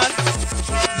hand.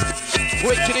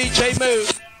 Wicked DJ move.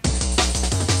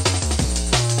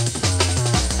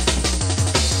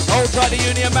 Outside the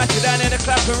Union Match down in the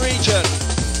Clapham region.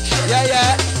 Yeah,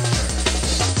 yeah.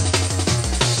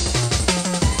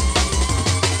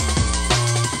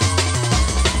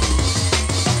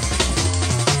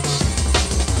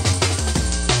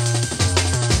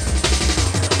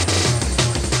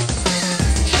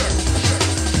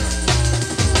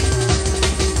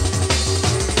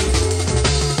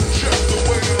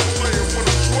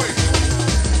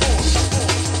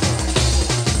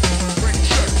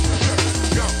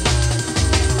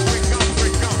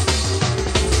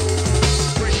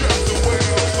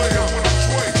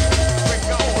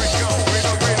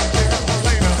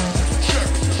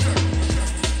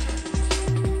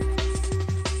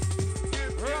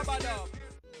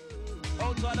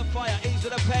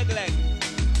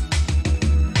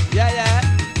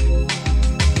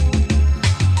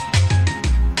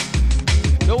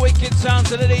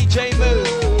 To the DJ move.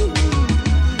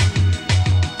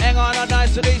 Hang on, our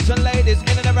nice and decent ladies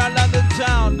in and around London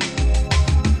town.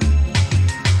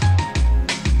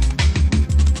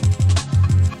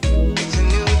 It's a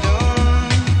new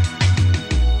dawn.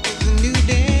 It's a new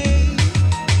day.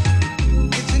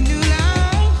 It's a new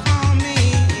life for me.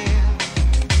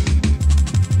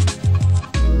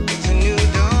 It's a new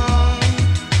dawn.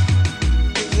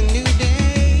 It's a new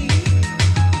day.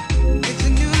 It's a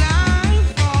new life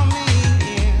for me.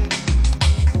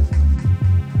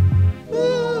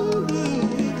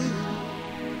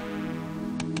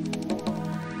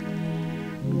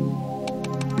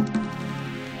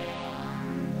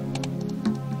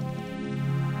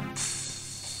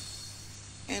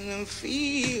 And I'm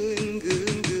feeling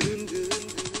good, good, good,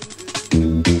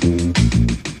 good.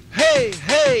 Hey,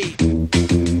 hey.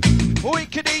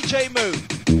 Wicked DJ move.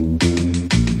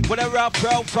 With a rough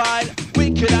profile.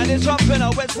 Wicked and it's up and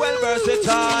always well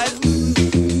versatile.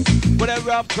 With a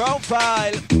rough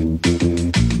profile.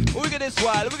 Look at this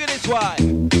while, look at this while.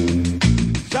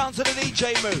 Sounds of the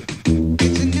DJ move.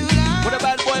 It's a new life. With a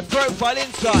bad boy profile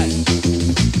inside.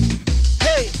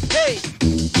 Hey, hey.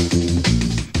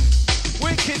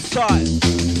 Wicked style.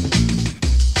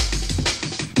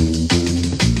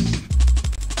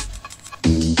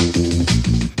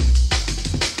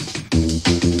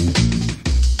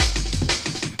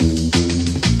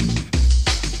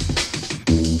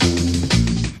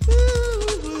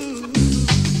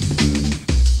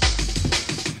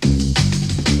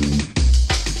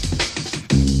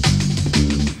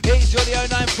 Easy on the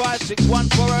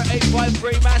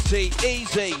 0956140853 Matty.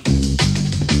 Easy.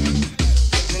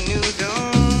 It's a new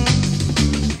dawn.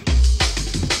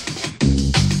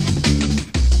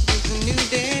 It's a new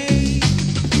day.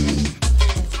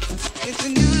 It's a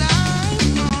new life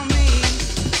for me.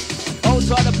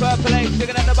 Outside the Purple Ace,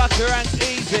 digging at the Bucky Ranks.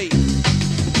 Easy.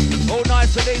 All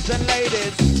nice and decent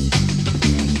ladies.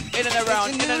 In and around,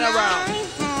 in and around.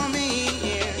 For me.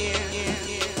 Yeah, yeah, yeah,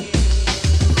 yeah, yeah.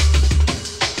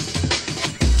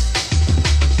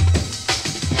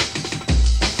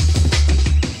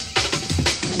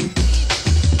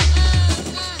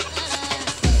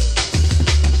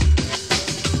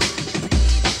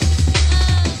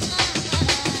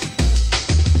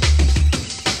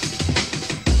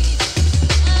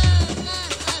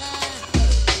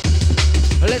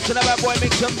 Listen to that boy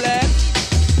mix and blend.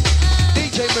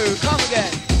 DJ move, come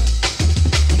again.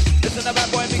 Listen to that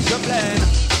boy mix and blend.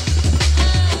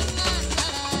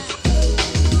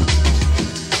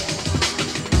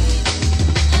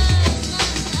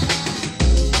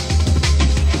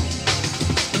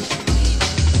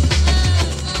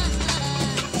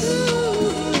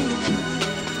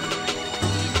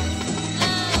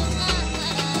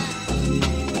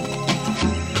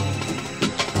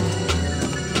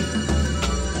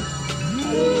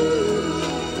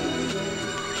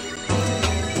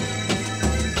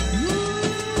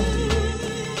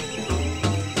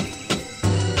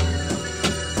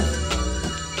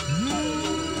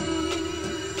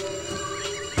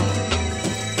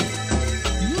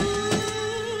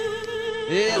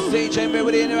 Yes, DJ Move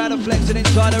with the in and out of flexing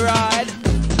inside the ride.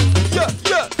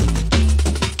 yeah.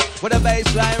 With a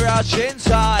bassline rush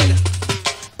inside.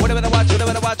 Whatever I watch,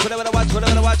 whatever I watch, whatever I watch,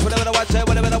 whatever I watch, whatever I watch, say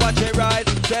whatever I watch it right.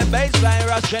 Say bassline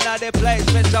rushing at the place,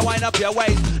 Mr. Wind up your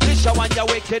waist. This your one you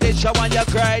wicked, this your one you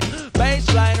great.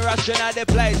 Bassline rushing at the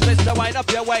place, Mr. Wind up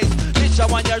your waist. This your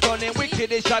one you're running wicked,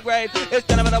 this your great. It's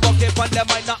gonna be the Bucky on them,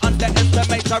 might not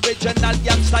underestimate original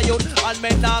youngster youth. And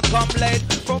may not come late.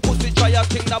 From pussy try your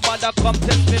king, the bother come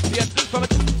test me fate. From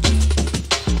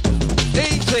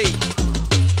easy.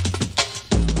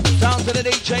 Down to the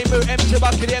DJ move, MC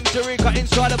Bucky, the MC Riko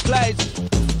inside the place.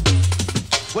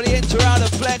 When he enter out of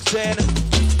flexing.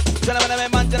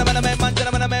 Gentlemen, man, gentlemen, man,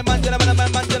 gentlemen, man, gentlemen,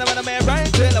 man, gentlemen, man,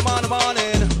 right till the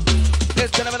morning.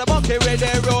 It's gentlemen, the Bucky read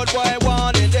their road boy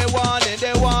warning, they warning,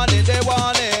 they warning, they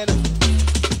warning.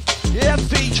 Yes,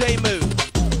 DJ move.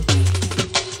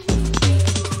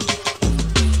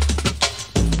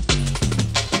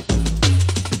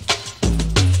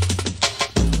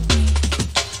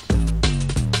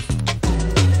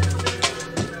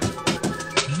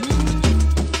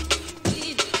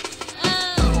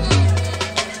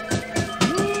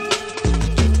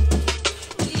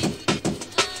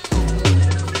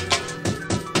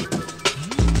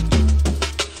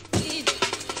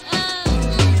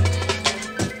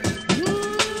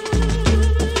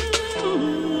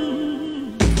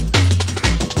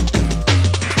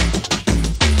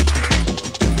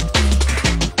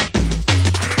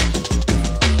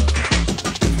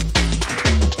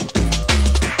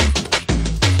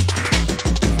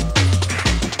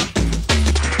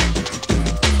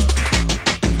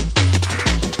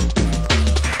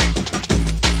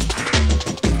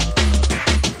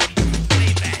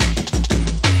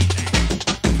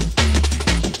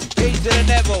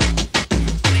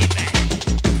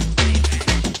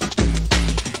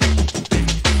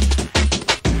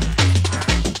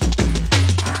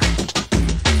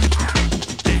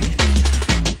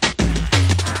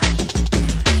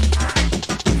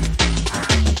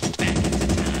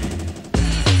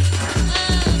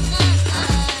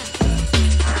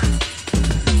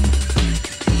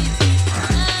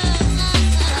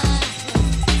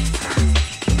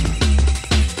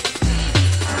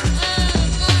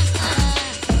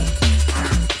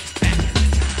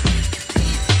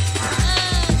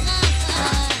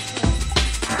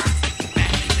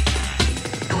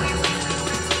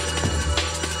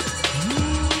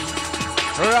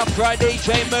 Right,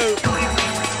 DJ move.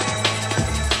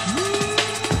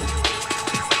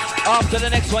 After the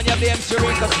next one, you have the MC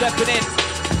Riko stepping in.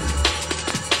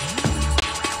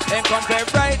 Then compare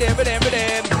right in with him, with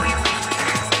him.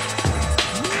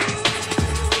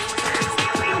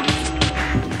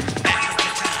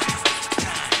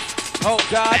 Oh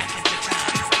God,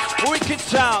 wicked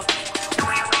sound.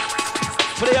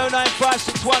 For the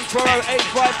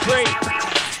 09561400853.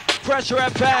 Pressure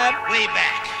FM. Way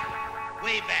back.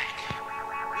 Way back.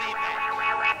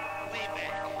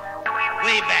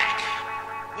 Way back,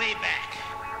 way back, way back.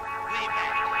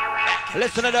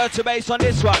 Listen to the dirty bass on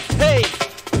this one. Hey!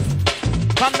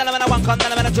 Come down a one, come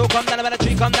down a two, come down a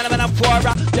three, come down a four.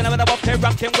 Then I'm Bucky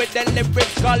rocking with the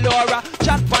lyrics galore.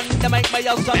 Chat fun, they make my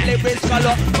house some lyrics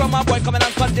galore. From a boy coming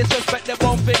and cut disrespect, they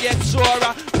won't forget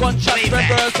Sora. Gunshot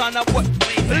reverse on a boy.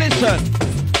 Listen.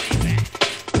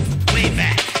 Way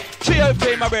back.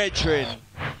 TOP, my brethren.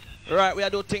 Right, we are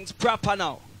doing things proper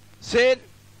now. See it?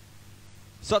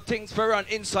 So things for run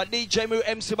inside. DJ Move,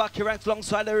 MC Bucky Ranks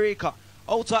alongside the Riko.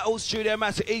 Outside old studio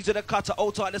massive, easy the cutter,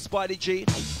 outside the Spidey G.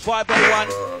 501,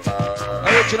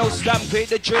 original Stampede,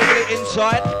 the Jubilee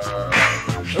inside.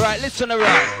 Right, listen to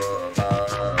right.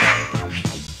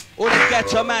 All the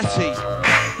H.M.S.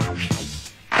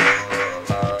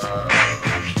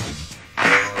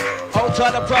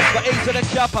 Outside the Prosper, easy the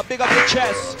Kappa, big up the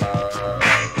chest.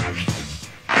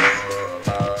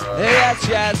 Yes,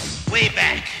 yes. Way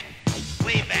back.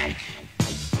 Way back.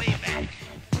 Way back.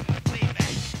 Way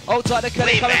back. Outside the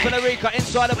Kelly coming from the Riko,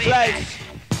 inside the place.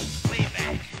 Way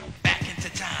back. Back into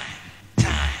time.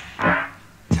 Time.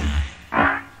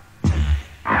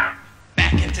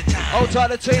 Back into time. Outside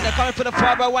the Tina coming from the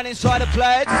 501 inside the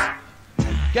place.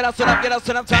 Get up to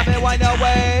them, time to wind your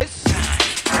waist.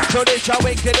 So this your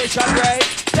wicked, this your great.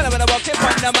 Tell them when I walk in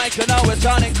front of the mic, you know it's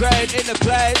sounding great in the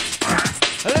place.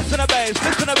 Listen to bass,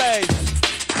 listen to bass.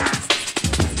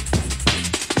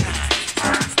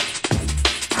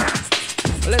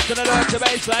 Listen to the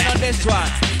bass line on this one.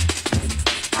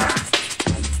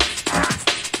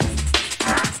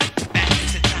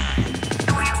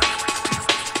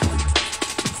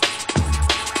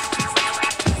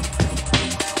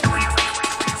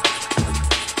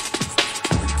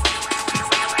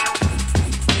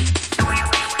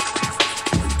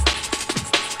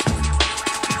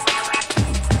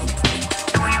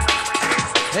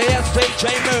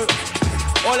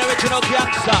 All original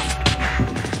gangster.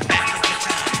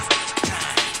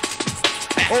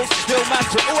 All still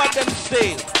massive. Who have them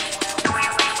still?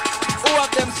 Who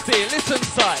have them still? Listen,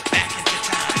 side.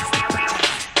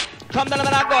 Come down and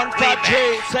a gun for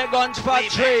three. Say guns for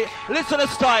three. Listen to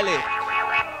Stylee.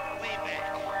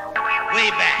 Way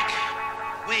back.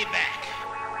 Way back.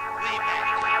 Way back.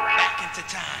 Back into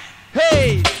time.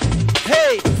 Hey,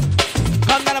 hey.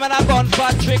 Come down and a gun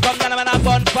factory, come down and a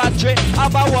gun factory.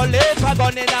 Have a wall if a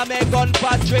gun in a me gun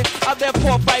factory. Have the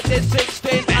 4, 5, the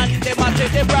 16 and the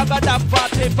massive. The bragger that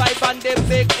 45 and the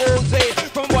big Uzi.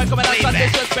 From boy coming and some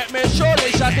disrespect me,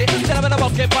 surely shot it. Tell them in a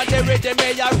bucket on the rhythm,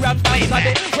 me a rap dance at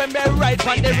it. When me ride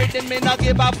on the rhythm, me not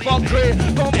give a fuck free.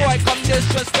 From boy come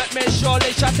disrespect me,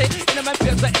 surely shot it. In my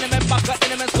face, in my back,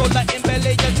 in my shoulder, in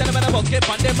belly. You tell them in a bucket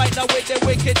on the mic, now with the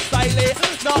wicked Stylee.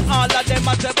 Not all of them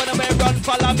matter, but me run,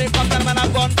 follow me, come down and a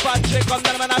gun factory, come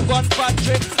down and a gun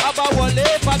factory. Have a wall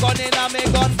if a gun in a me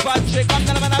gun factory. Come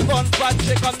down and a gun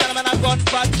factory, come down and a gun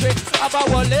factory. Have a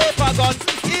wall if a gun.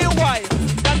 EY,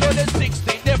 that go the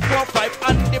 16, the 4, 5,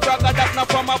 and the bragger that now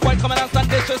from a boy coming and stand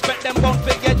disrespect them won't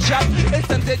forget chat. It's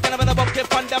them say gentlemen a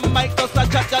bucket on them mic just a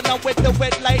chat now with the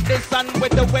wet like this and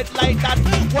with the wet like that.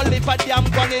 Wall if a damn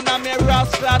gun in a me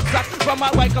rascal sack. From a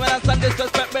boy coming and stand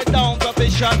disrespect me down for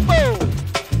vision. Boom!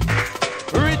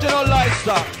 Original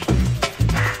lifestyle.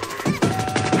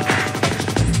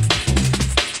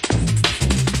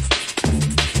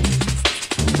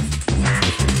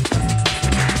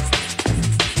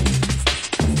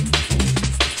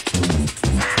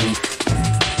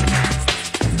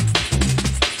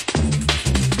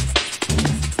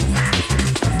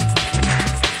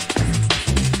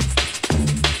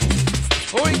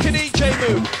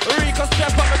 Riko,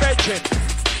 step up my brethren.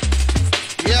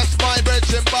 Yes, my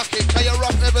brethren, Bucky, can you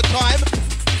rock every time?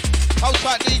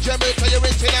 Outside DJ Mood, can you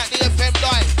rinsing at the FM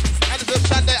line? And it's a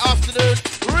Sunday afternoon,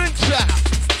 rinse out.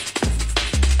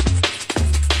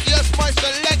 Yes, my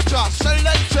selector.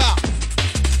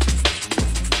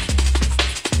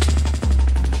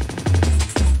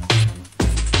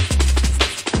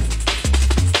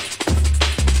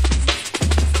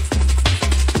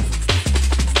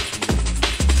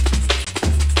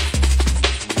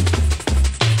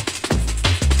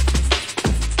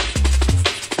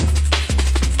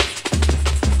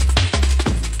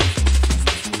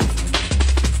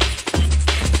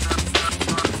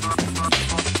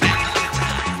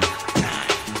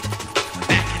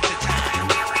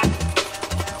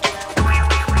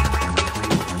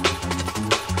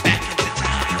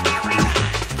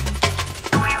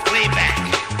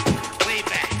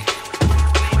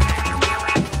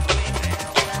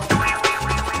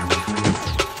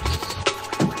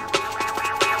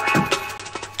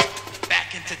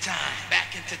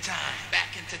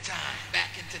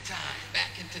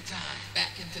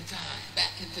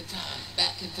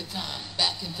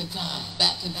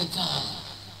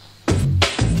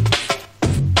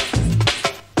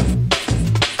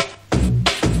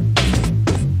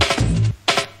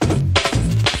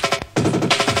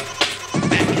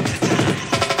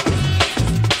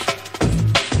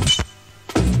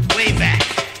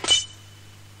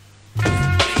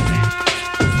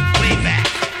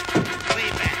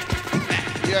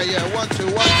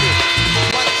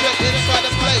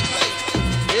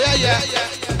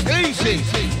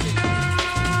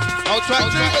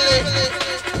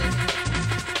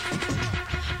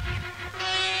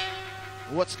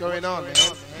 What's going on, man?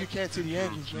 You can't see the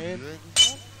angles, man.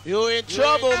 You're in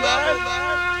trouble, man.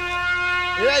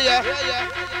 Yeah.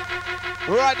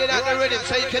 Riding out the rhythm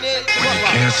so you can hear it.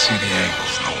 Can't see the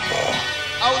angles no more.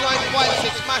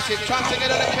 0956 massive, trying to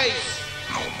get on the case.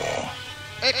 No more.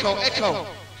 Echo.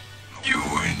 You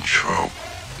in trouble.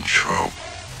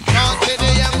 Can't see the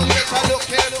angles, better look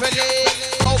carefully.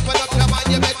 Open up your mind,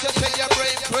 you better set your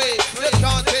brain free. You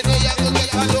can't see the angles,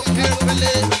 better look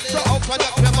carefully. So open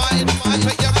up your mind and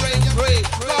set your brain free.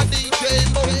 God DJ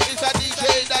is a DJ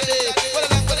that is. Well,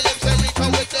 I'm gonna say Riko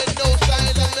with the no style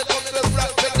and the come to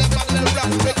rap with them and the rap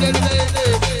with the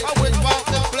lady. I went back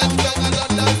to bless them and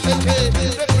London City.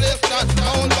 The place not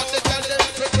cold, but the girl them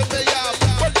tricky me up.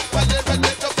 Well, they ready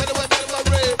to get away from the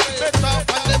rain. They talk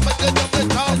and they forget them, they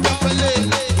talk properly.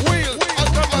 Wheel, I'll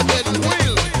come again.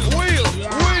 Wheel.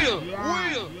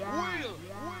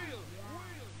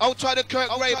 Outside the Kirk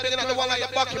Ray, picking up the one like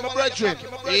a Bucky, my brethren.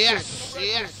 Yes.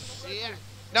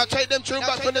 Now take them true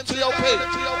back from the TOP.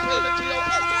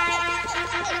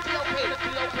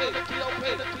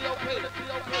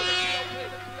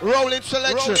 Rolling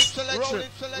selection.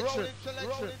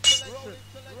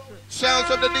 Sounds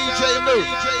of the DJ Mood.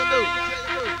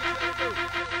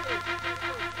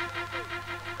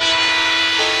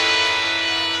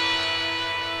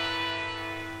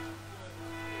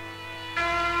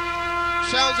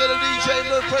 Sounds of the DJ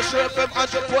Move Pressure FM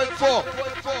 100.4.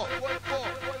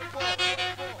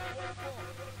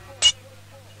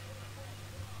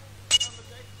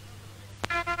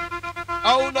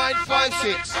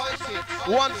 0956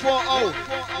 140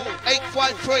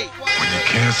 853. When you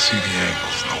can't see the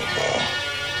angles no more.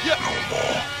 Yeah. No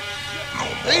more. No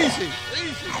more. Easy.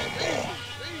 No more.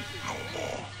 No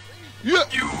more. Yeah.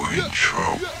 You in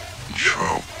trouble.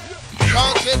 Trouble.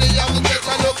 Can't see the young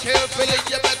better look carefully.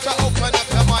 You better open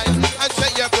up your mind and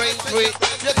set your brain free.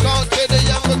 You can't see the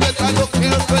young better look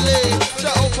carefully. So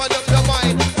open up your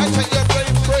mind and set your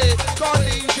brain free. Can't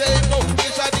DJ go,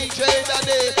 it's a DJ that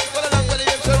day. But along with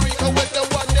the Riko with the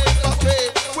one day Bucky.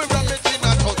 We rap it in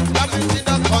a town, rap it in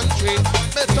a country.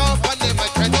 Me talk and them I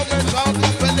try to me talk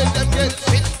and let them get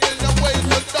sick in the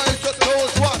ways of time to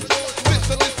close one.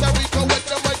 Mr. Riko with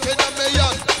the mic in a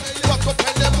million. Fuck up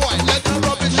in the boy, let the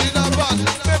rubbish in a van.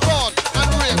 Me born and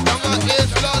raised down my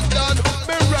east London.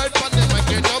 Me ride on them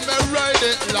again, now me ride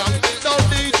it long. Now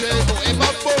DJ go in my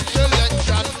book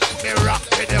selection. Me rock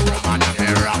to the woman and me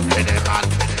rock to the man.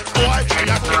 Boy, tell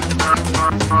you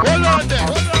hold on there.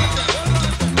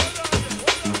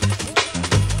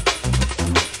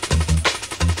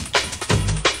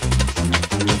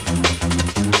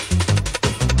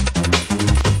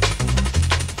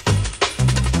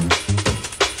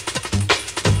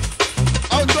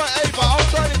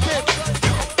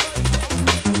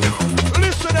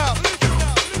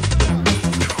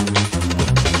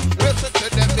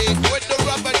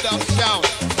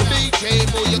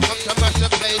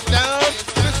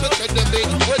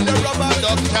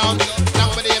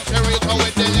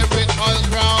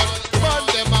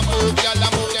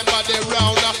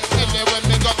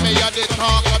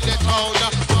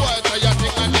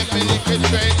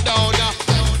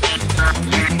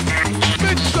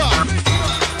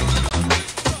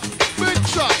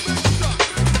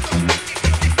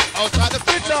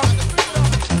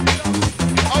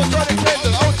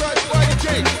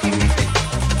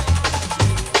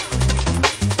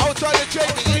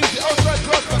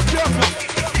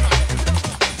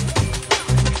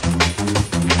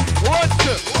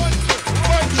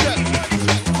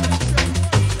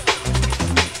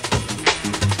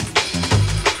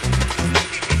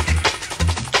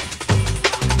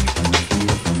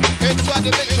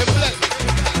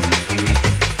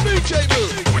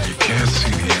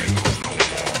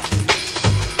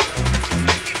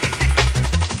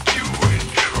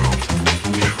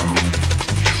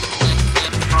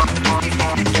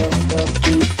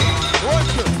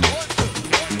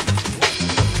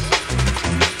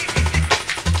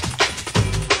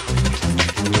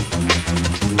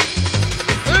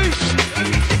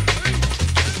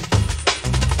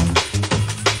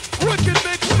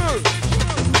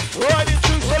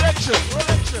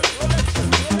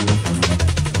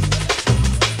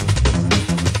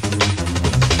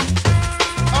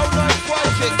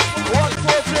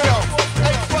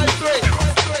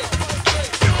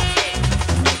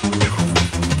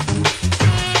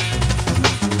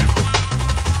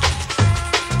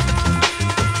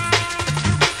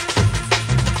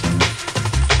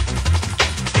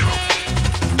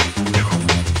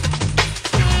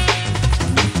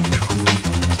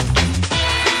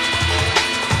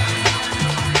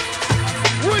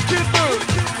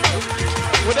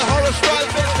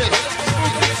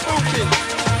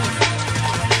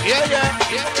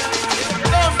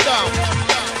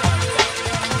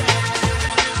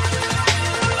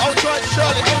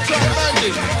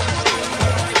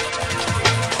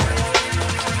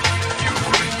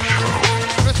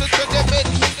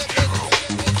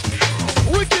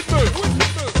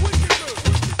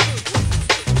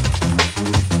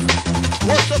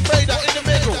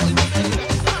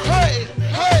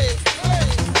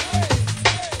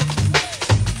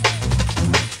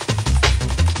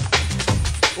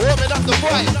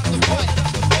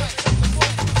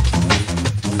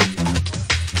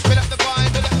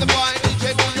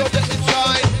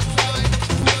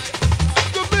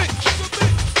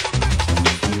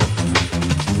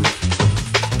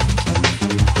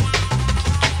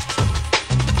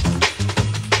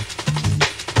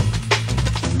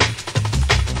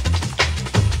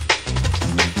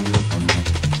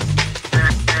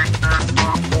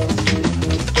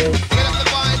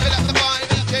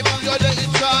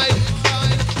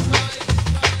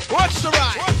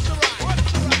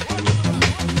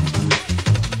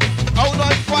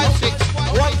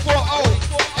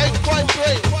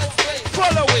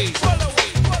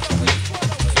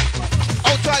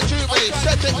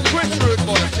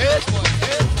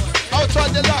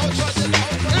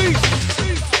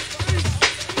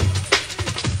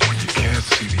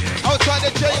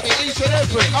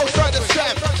 Herbzie, outside the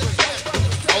Sam,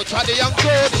 outside the young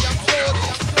George,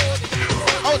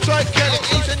 outside Kelly,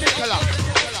 he's a Nicol.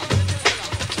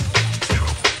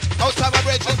 Outside my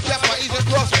brother Kappa, he's a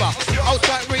Prosper.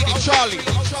 Outside Reedy, Charlie.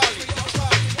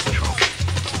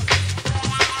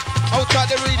 Outside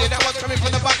the Reedy, that one's coming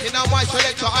from the Buckie. Now my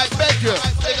selector, I beg you.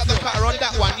 They got the cutter on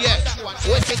that one, yeah.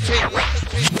 Wicked thing.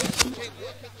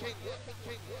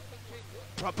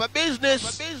 Proper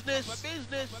business.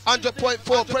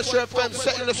 100.4 Pressure FM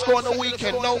setting the score on the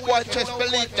weekend. No boy test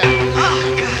believe that.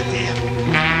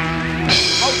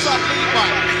 Outside Levi.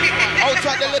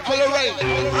 Outside the little Lorraine.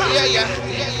 Yeah.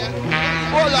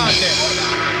 Hold on there.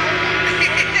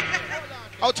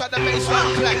 Outside the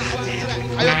baseline flag.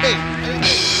 Are you big?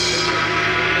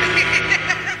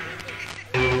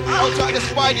 Outside the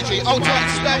Spidey G. Outside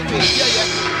Stampede. Yeah.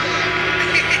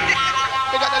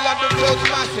 They got the London Fields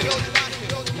massive.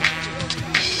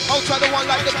 Outside the one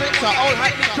like the Victor. Old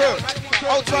Hackney Crew.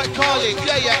 Outside Carly.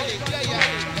 Yeah.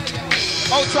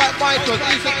 Outside Michael.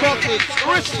 Easy Cocky.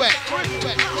 Respect.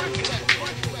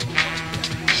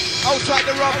 Outside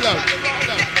the Roblo.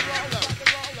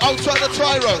 Outside the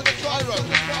Tyro.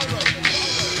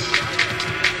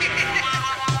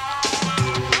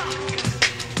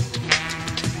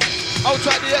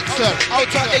 Outside the Eksman.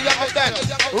 Outside the Young Dan.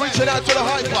 Reaching out to the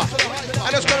hyper.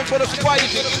 And it's coming for the Spidey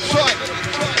G inside.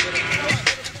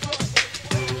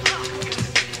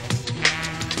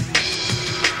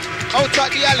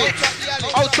 Outside the Alex.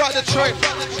 Outside the train.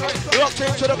 Locked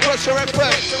into the Pressure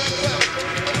FM.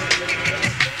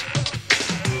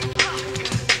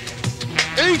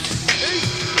 East.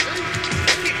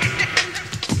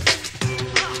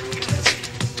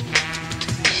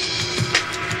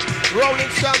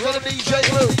 Rolling sounds of the DJ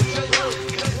Blue.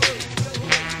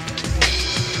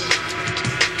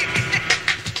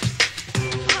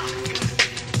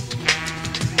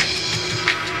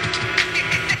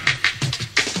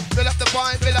 Fill up the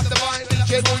vibe,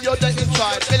 DJ Blue, you're dead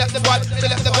inside. Fill up the vibe.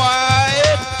 Fill up the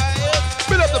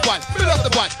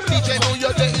vibe, DJ Blue,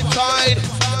 you're dead inside.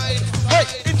 Hey,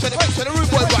 into the room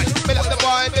boy right. Fill up the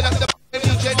vibe,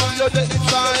 DJ Blue, you're dead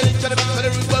inside. Into the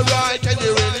room boy right. Can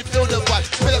you really feel the vibe?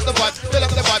 Fill up the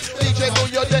vibe, DJ Blue,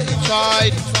 you're dead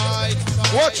inside.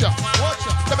 Watch out.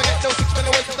 Never get no 6 minutes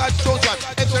away from that show time.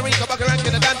 H.M.S, Riko, Bucky Ranks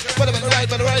in the dance. Better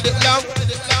ride it long.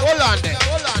 Hold on there.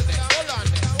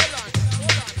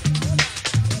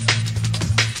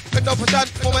 Bend over that,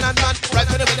 woman and man. Right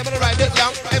to the middle, better ride it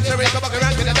long. H.M.S, Riko, Bucky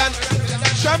Ranks in the dance.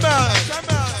 Shaman.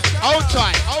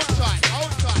 Outside.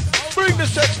 Bring the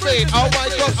sex speed. Oh my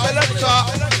God, selector.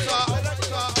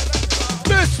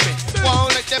 Miss me.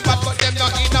 Won't let them back, but them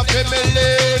not enough in me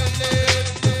live.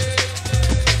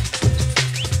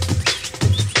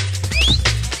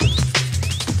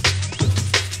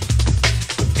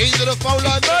 Easy to foul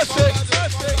line, mercy.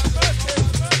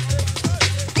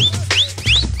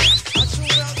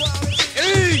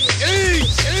 Ease.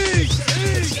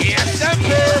 Yes,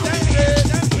 Stampede.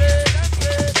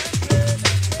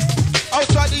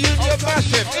 Outside the Union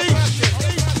Massive.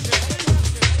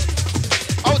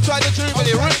 Outside the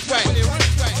Jubilee, respect.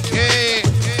 Yeah.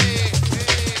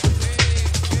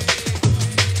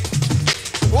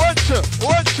 One, two.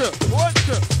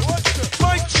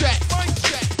 Mic check.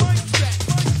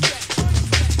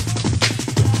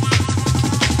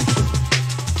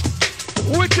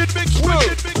 Wicked big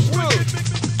smooth.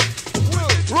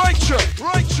 Right shirt.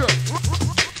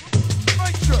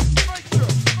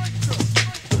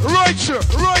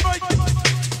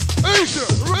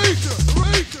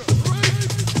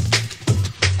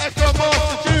 Echo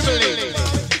Master Jubilee.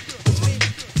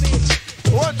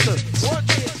 One, two.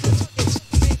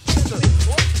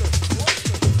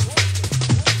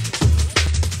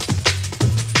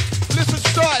 Listen,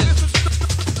 style.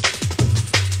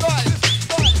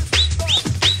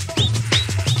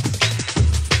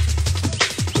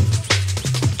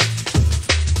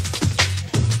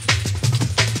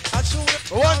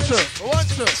 One, two.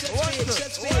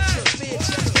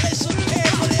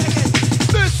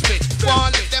 Miss me.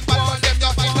 One, let them back on them,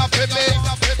 not enough with me.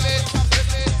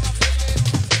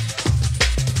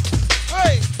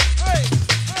 Hey.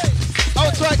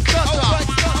 Outside Tutor.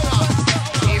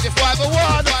 Easy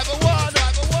 501.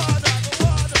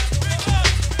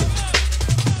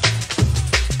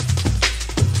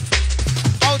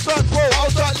 Outside Pro,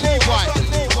 outside Levi.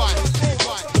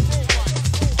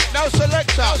 Now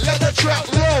selector, let the track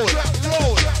roll.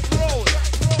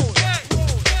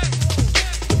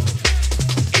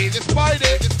 Easy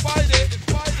Spidey.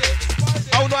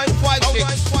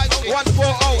 0956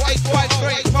 140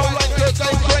 853. Phone line goes so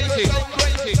crazy.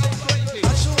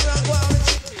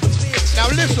 Now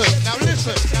listen.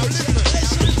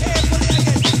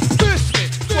 This is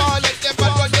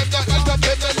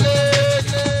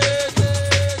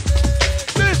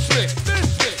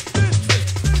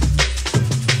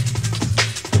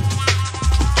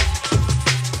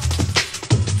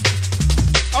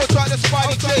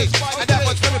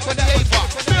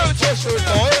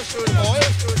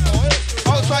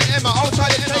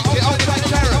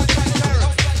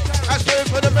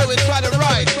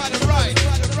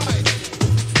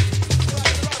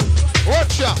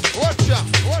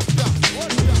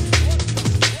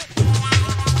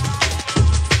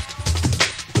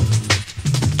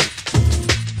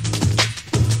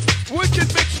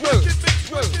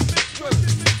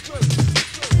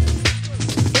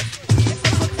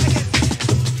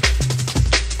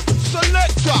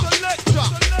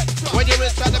When you're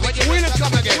inside the mix, wheel it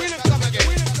come again.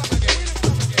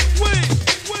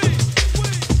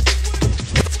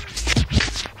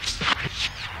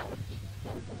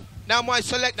 Now my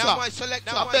selector, I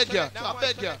beg you.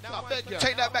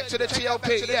 Take that back to the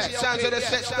TLP, yeah, sounds of the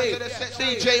set speed.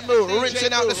 DJ Moo,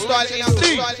 rinsing out the Stylee.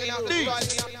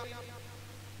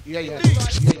 Yeah.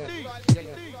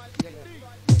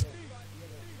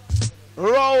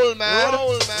 Roll, man.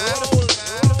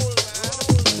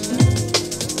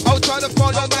 I'll try to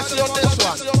find out Massey on this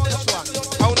one.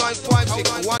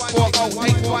 0956 140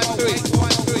 853.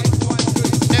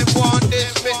 Them want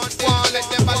this bit, want let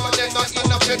them back, but they're not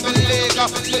enough in the league.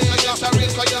 Listen, you're sorry,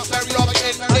 cause you're sorry, rock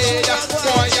in leader.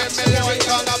 Boy, you're military,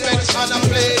 on a bench, on a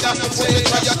blader. When you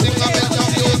try your thing, I bet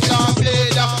you use your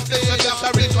blader. Listen, you're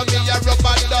sorry, cause me a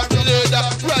rubber dog leader.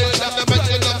 Right, and the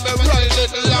mention of me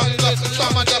riding longer.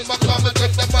 Some of them are coming,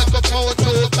 take the microphone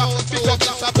tutor. Because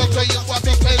it's a book, you are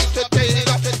big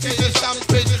entertainer. This is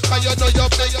Stampede, cause you know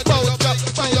you're big culture.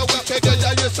 So you're wicked,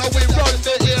 you so we run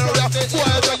the area.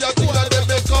 Why do you think that they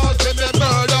make call to me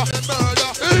murder?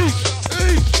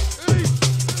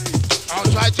 I'll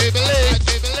try Jubilee.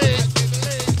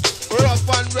 Rough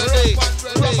and ready.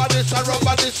 Rubber this a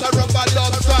rubber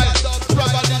dub strike.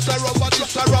 Rubber this a rubber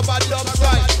dub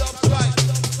strike.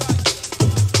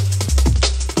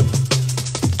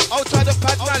 I'll try the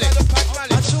pad mallet.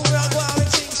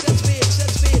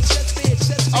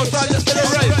 I'll try the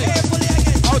rave.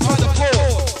 I'll try the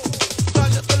ball.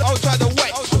 I'll try the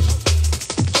wet.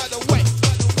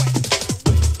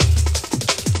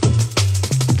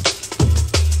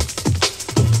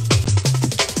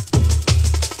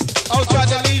 I'll try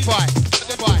the Levi.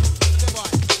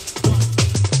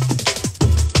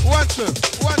 One, two.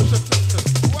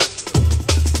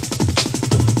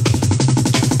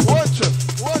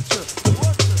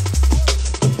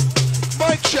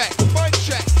 Mic check.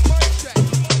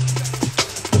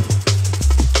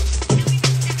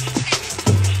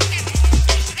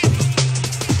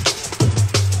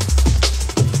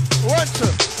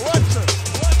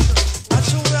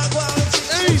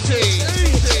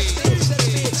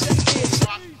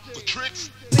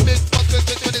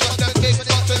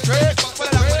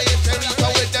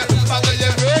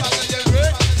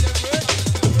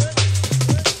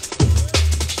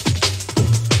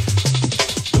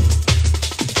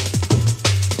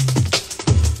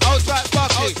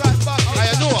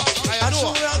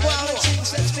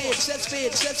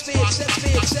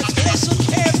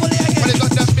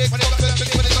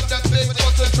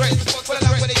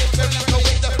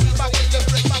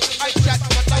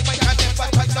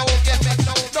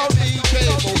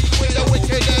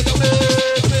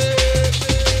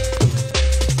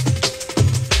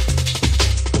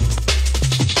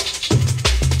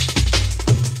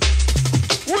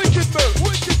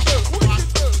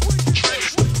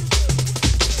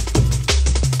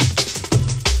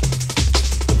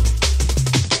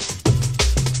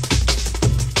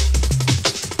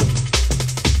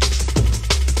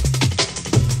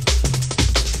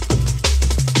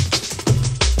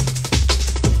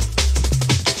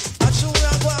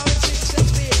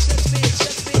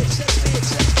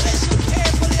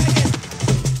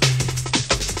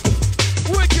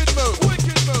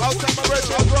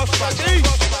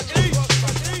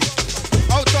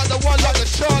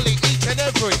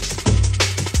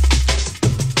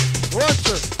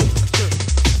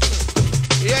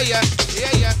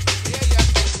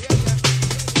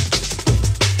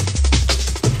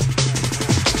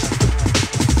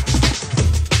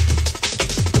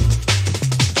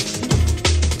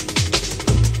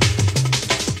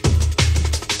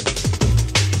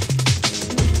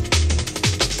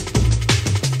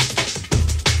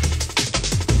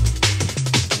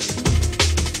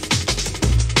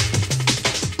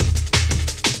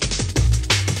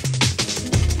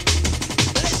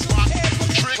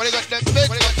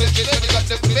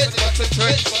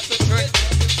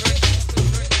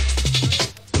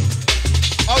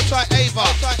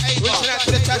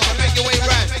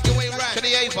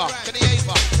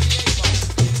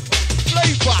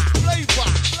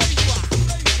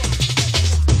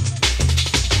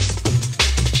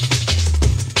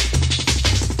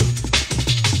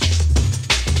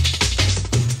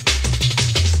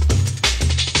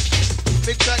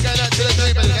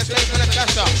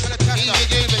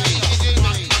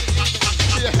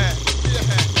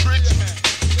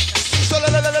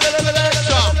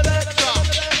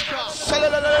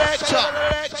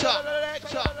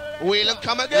 Wheel and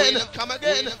come again.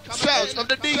 Sounds of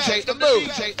the DJ, the move.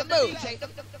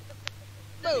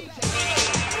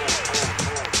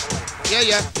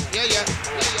 Yeah.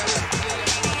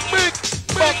 Big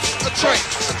box, a train.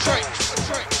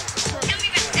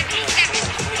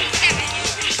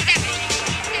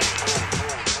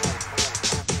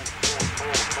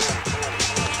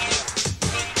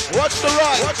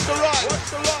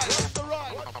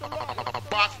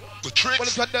 When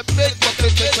it's got the big bucket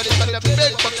tricks, when it's got the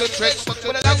big bucket tricks.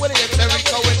 When I'm with it,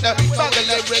 Riko with the bugger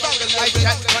lyrics. I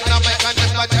chat on the mic and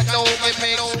never chat no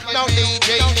gimmicks. Now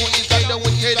DJ is on the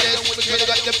wickedest. When you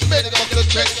got the big bucket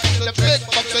tricks, the big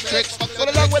bucket tricks.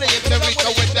 When I'm with it,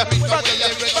 Riko with the bugger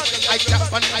lyrics. I chat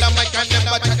on the mic and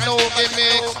never chat no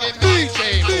gimmicks.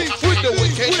 DJ with the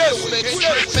wickedest mix.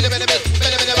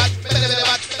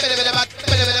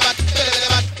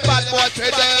 Bad boy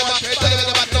trade them.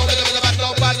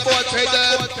 Bad boy trade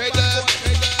them.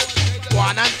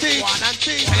 One and teach.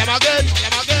 Tell them again.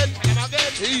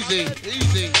 Easy.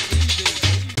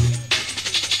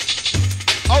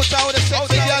 Outside with the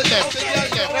sexy girl them.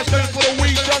 Let's go for the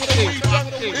weed junkie.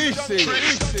 Easy.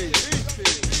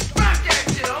 Rock that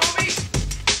shit, homie.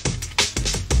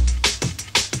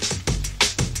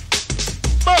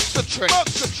 Box the trick.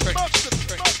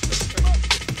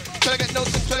 Tryna get no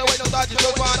sense, tryna wait no dodges, no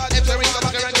one. Every ring, I'm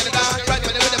rocking around, get it down. Right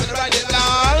when the rhythm and ride it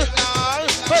down.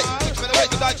 Hey, tryna wait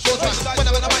no dodges, no one. When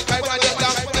I'm on the mic, I ride it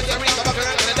down. Every ring, I'm rocking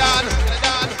around, get it down.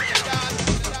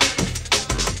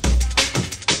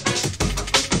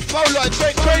 Foul line,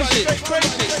 crazy.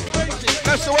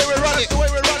 That's the way we run it.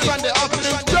 Sunday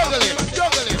afternoon, juggling.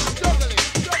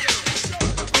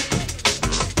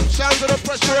 Sounds of the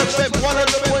pressure FM,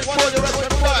 100.4, the rest of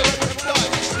 5.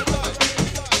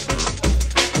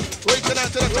 Reaching out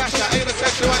to the crasher, ain't a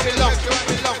section won't be long.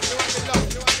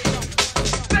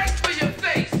 Thanks for your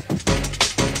face.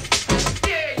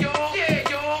 Yeah,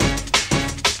 y'all.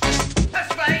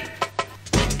 That's right.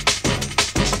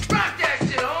 Rock that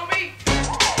shit, homie.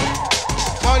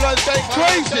 Foul line,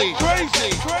 crazy.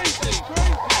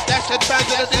 That's the band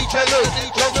of the DJ Luke.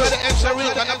 Don't try the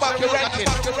H.M.S and the Bucky Ranks.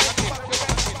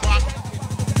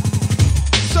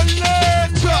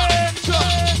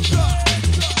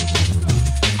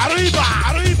 Arriba.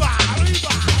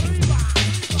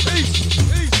 Peace.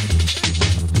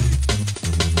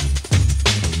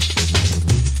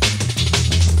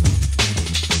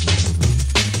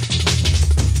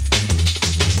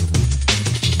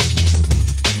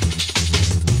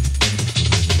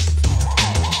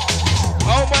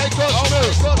 Oh my God,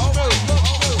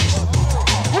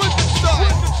 Wicked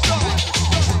style.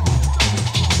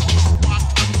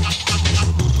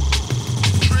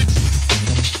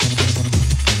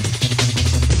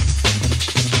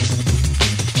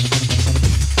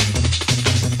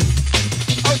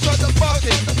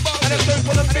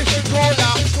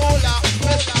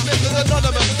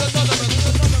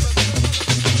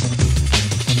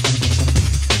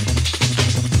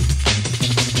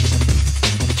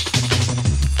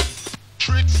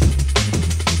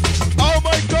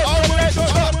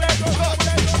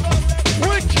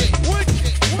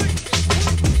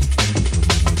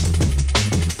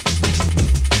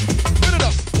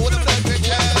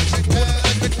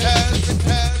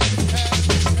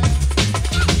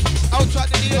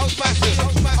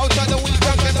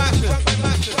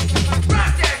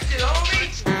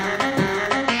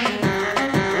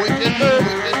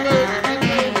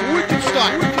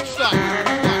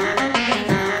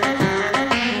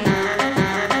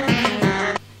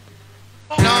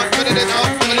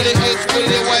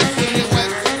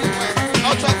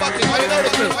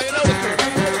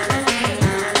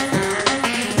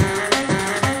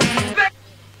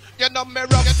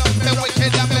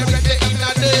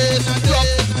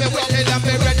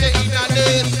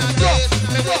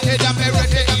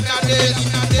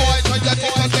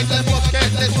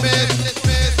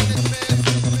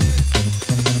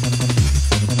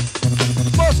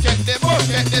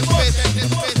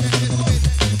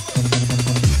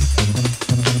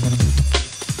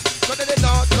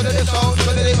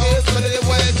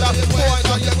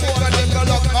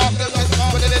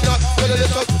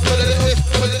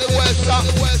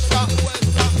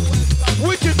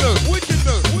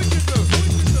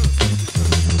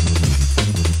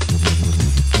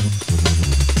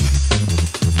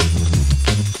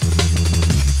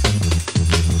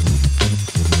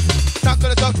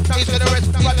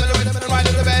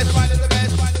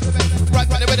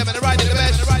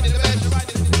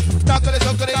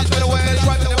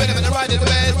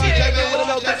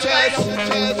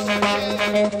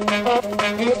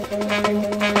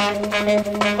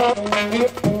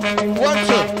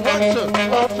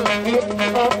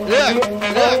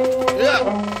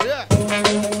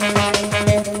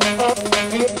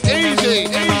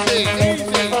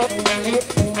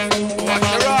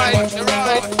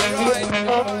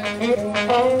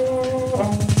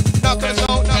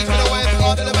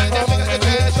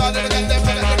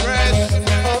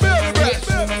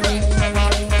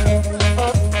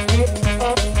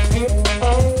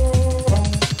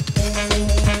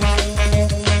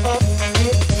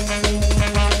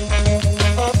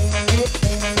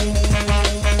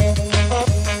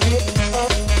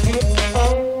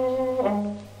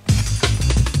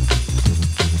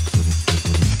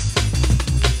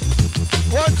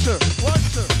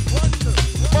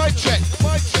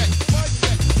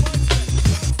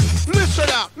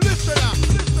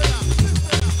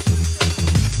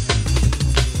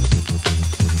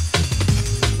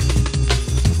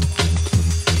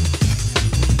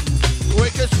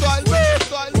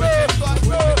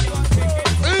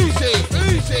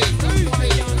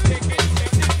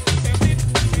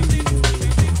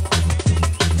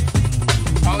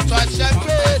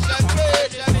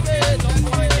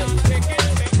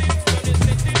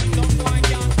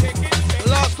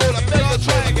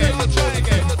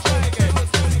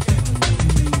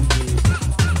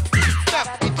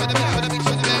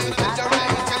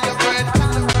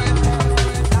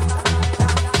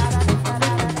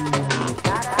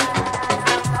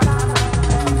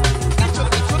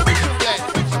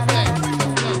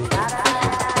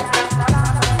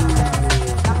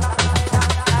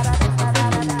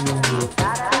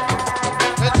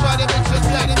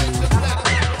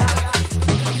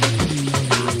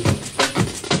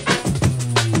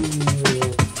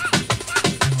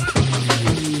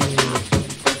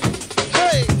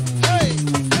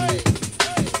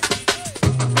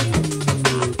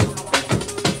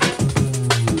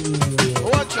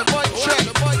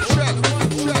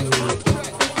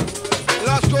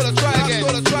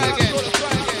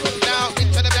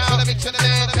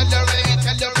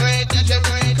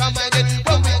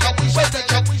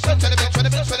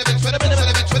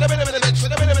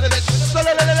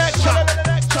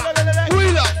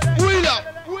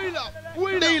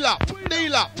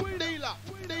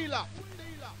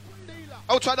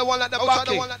 I'll try the one like the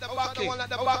Bucky.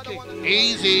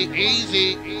 Easy,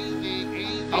 easy.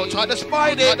 I'll try the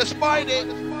Spidey.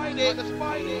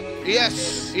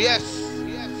 Yes, yes.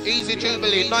 Easy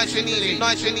Jubilee, nice and easy,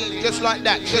 just like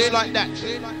that, just like that.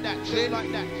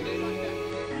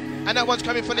 And that one's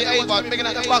coming from the A-bar, picking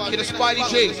up the Bucky, the Spidey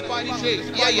G.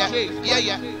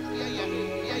 Yeah.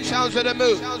 Sounds of the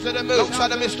move, alongside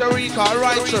the Mr. Riko,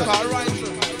 right.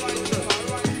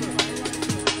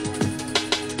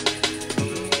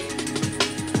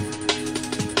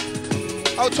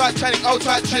 Outside G.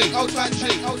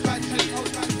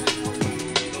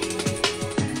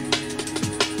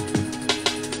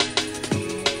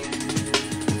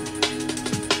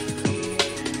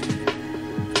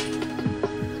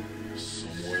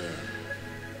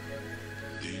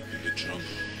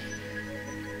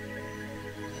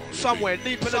 Somewhere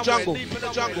deep in the jungle.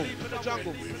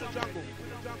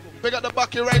 Big up the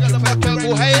Bucky Ranks,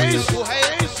 hey.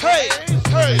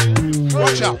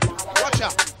 Watch out.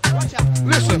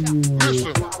 Listen.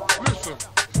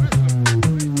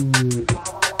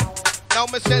 No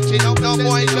message, no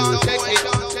boy can't take it.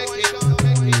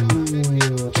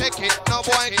 Check it, no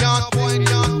boy can't.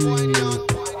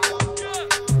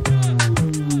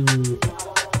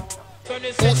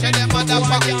 Who said them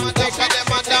motherfucking, who said them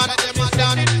motherfucking,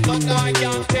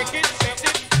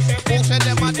 who said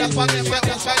them motherfucking,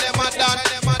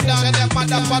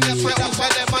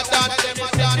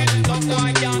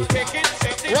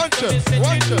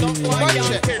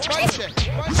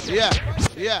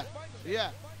 Yeah.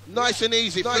 Nice and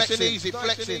easy, flexing.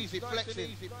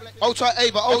 Outside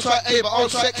Ava, old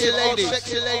sexy lady.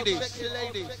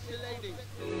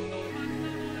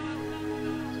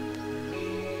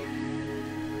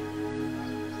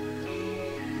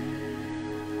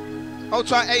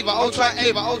 Outside Ava.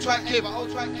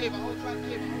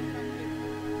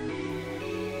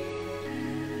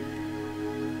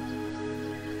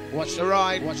 Watch the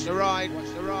ride.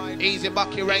 Easy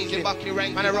Bucky Ranks.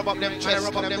 Man, I rub up them chests.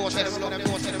 Them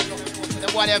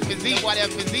whatever physique.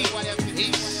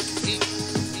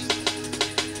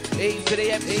 Easy to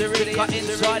the MC, cut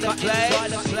inside the play.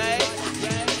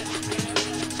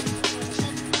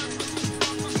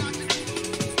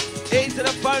 Easy to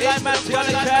the phone line, man, on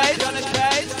the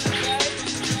case.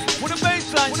 With the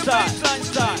baseline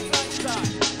start.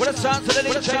 With the sounds of the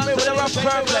DJ with the rough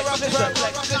perplex. Listen.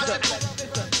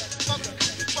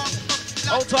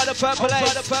 Outside the purple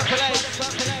ace.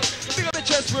 Big up the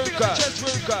chest Ruka.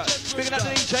 Big up the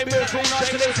DJ move. All night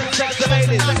to listen to the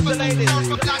ladies.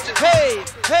 Hey.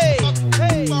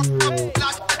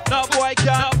 No boy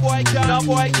can't.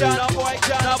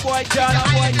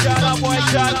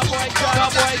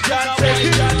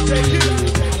 Take it.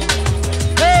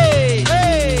 Hey.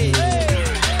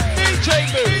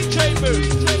 DJ move.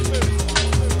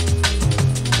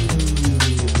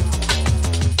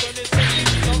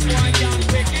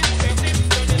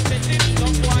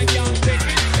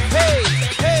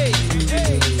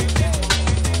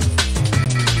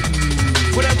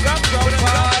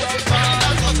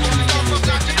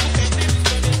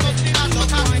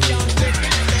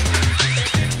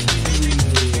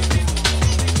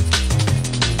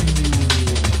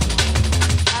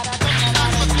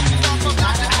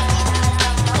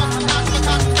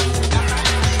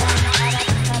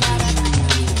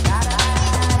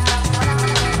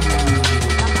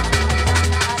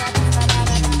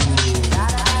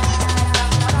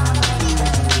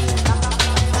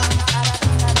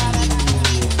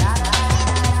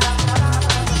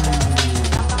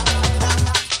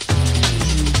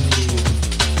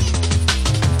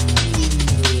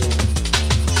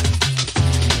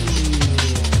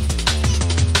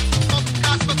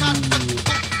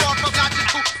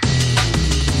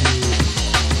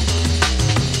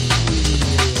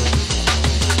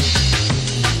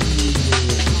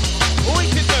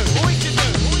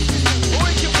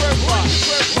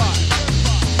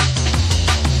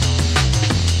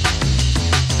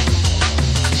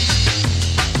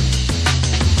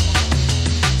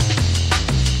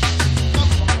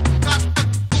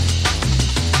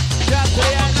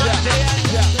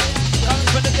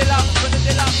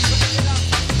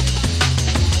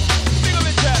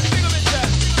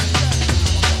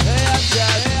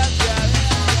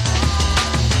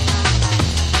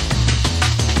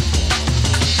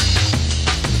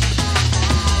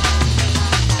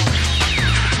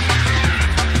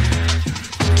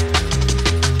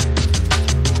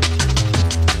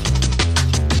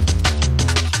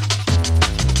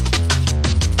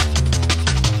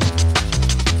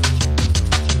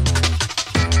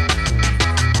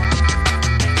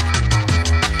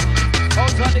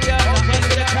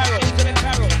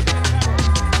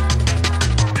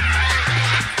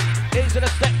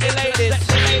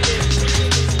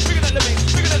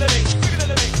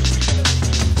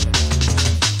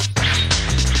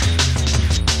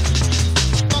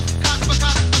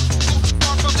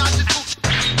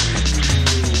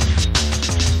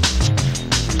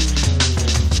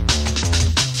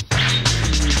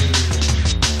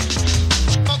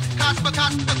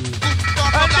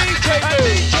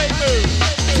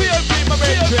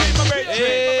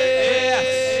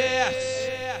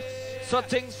 So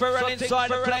things for run inside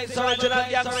the place, original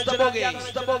gangsta boogie.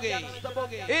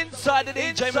 Inside the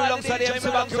DJ alongside the MC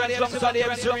Bucky Ranks, alongside the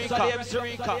MC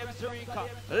Riko.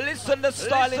 Listen to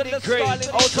Stylee the Green,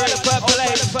 outside the purple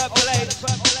lane.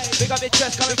 Big up the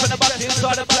chest coming from the back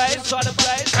inside the place.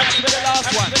 That's for the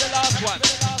last one.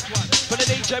 For the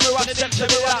DJ we run, step to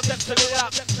it up.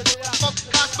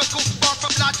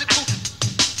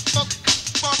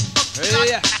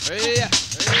 Yeah.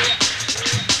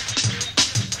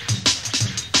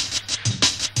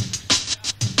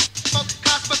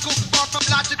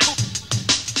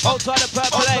 Outside the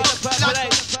purple lane.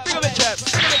 Big up the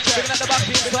chest. Big up the back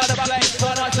inside the place.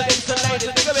 So nice and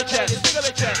insulated. Big up the chest.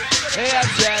 Hey,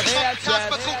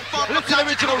 look to the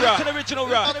original run.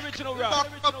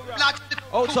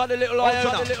 Outside the little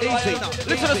Iona. Easy.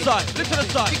 Look to the side.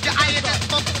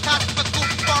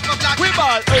 We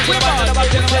ball.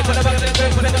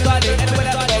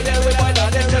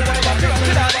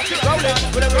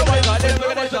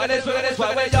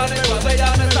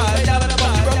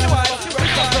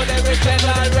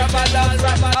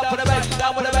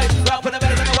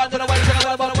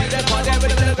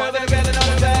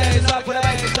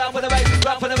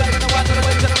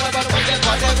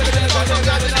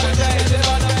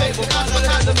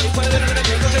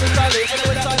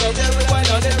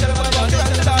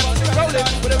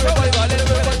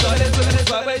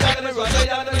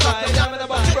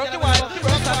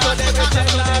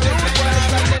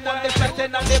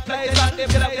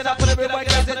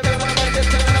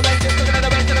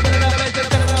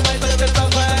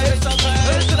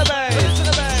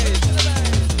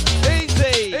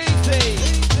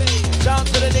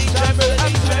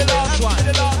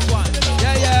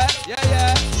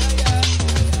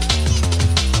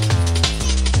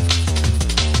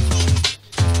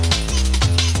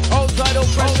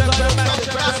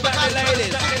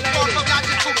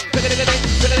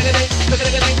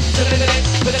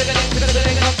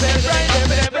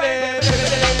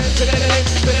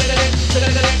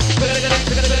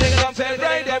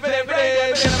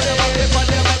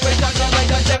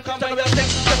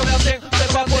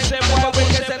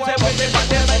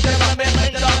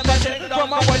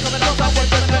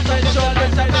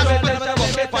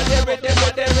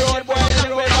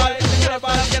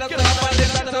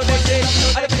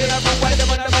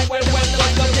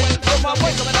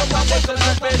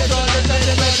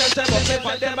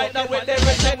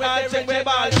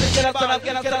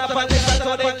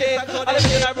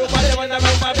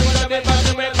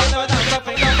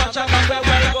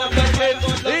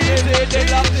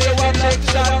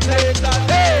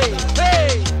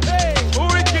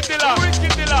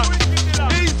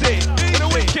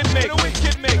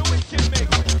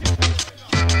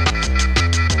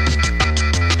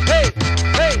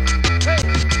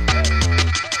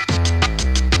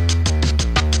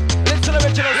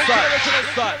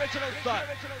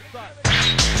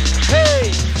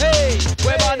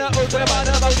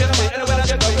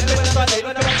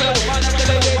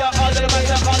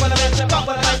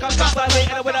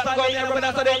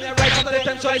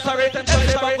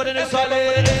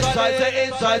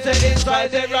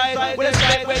 Inside right. With a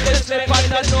slip, with a slip, I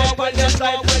don't know when you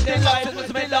slide. With the light,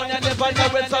 with me down and never know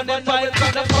when someone finds the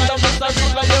front of Mr.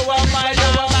 Riko, you are mine.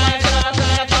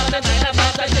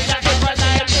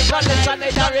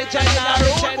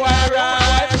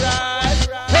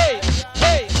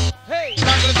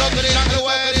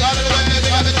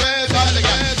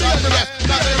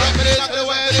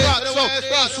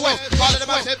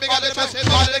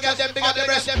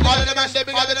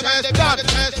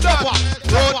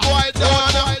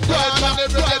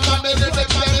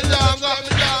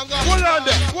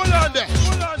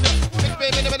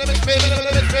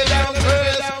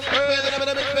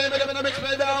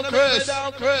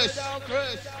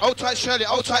 Outside Shirley,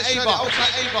 outside Ava.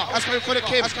 That's coming for the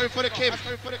Kim.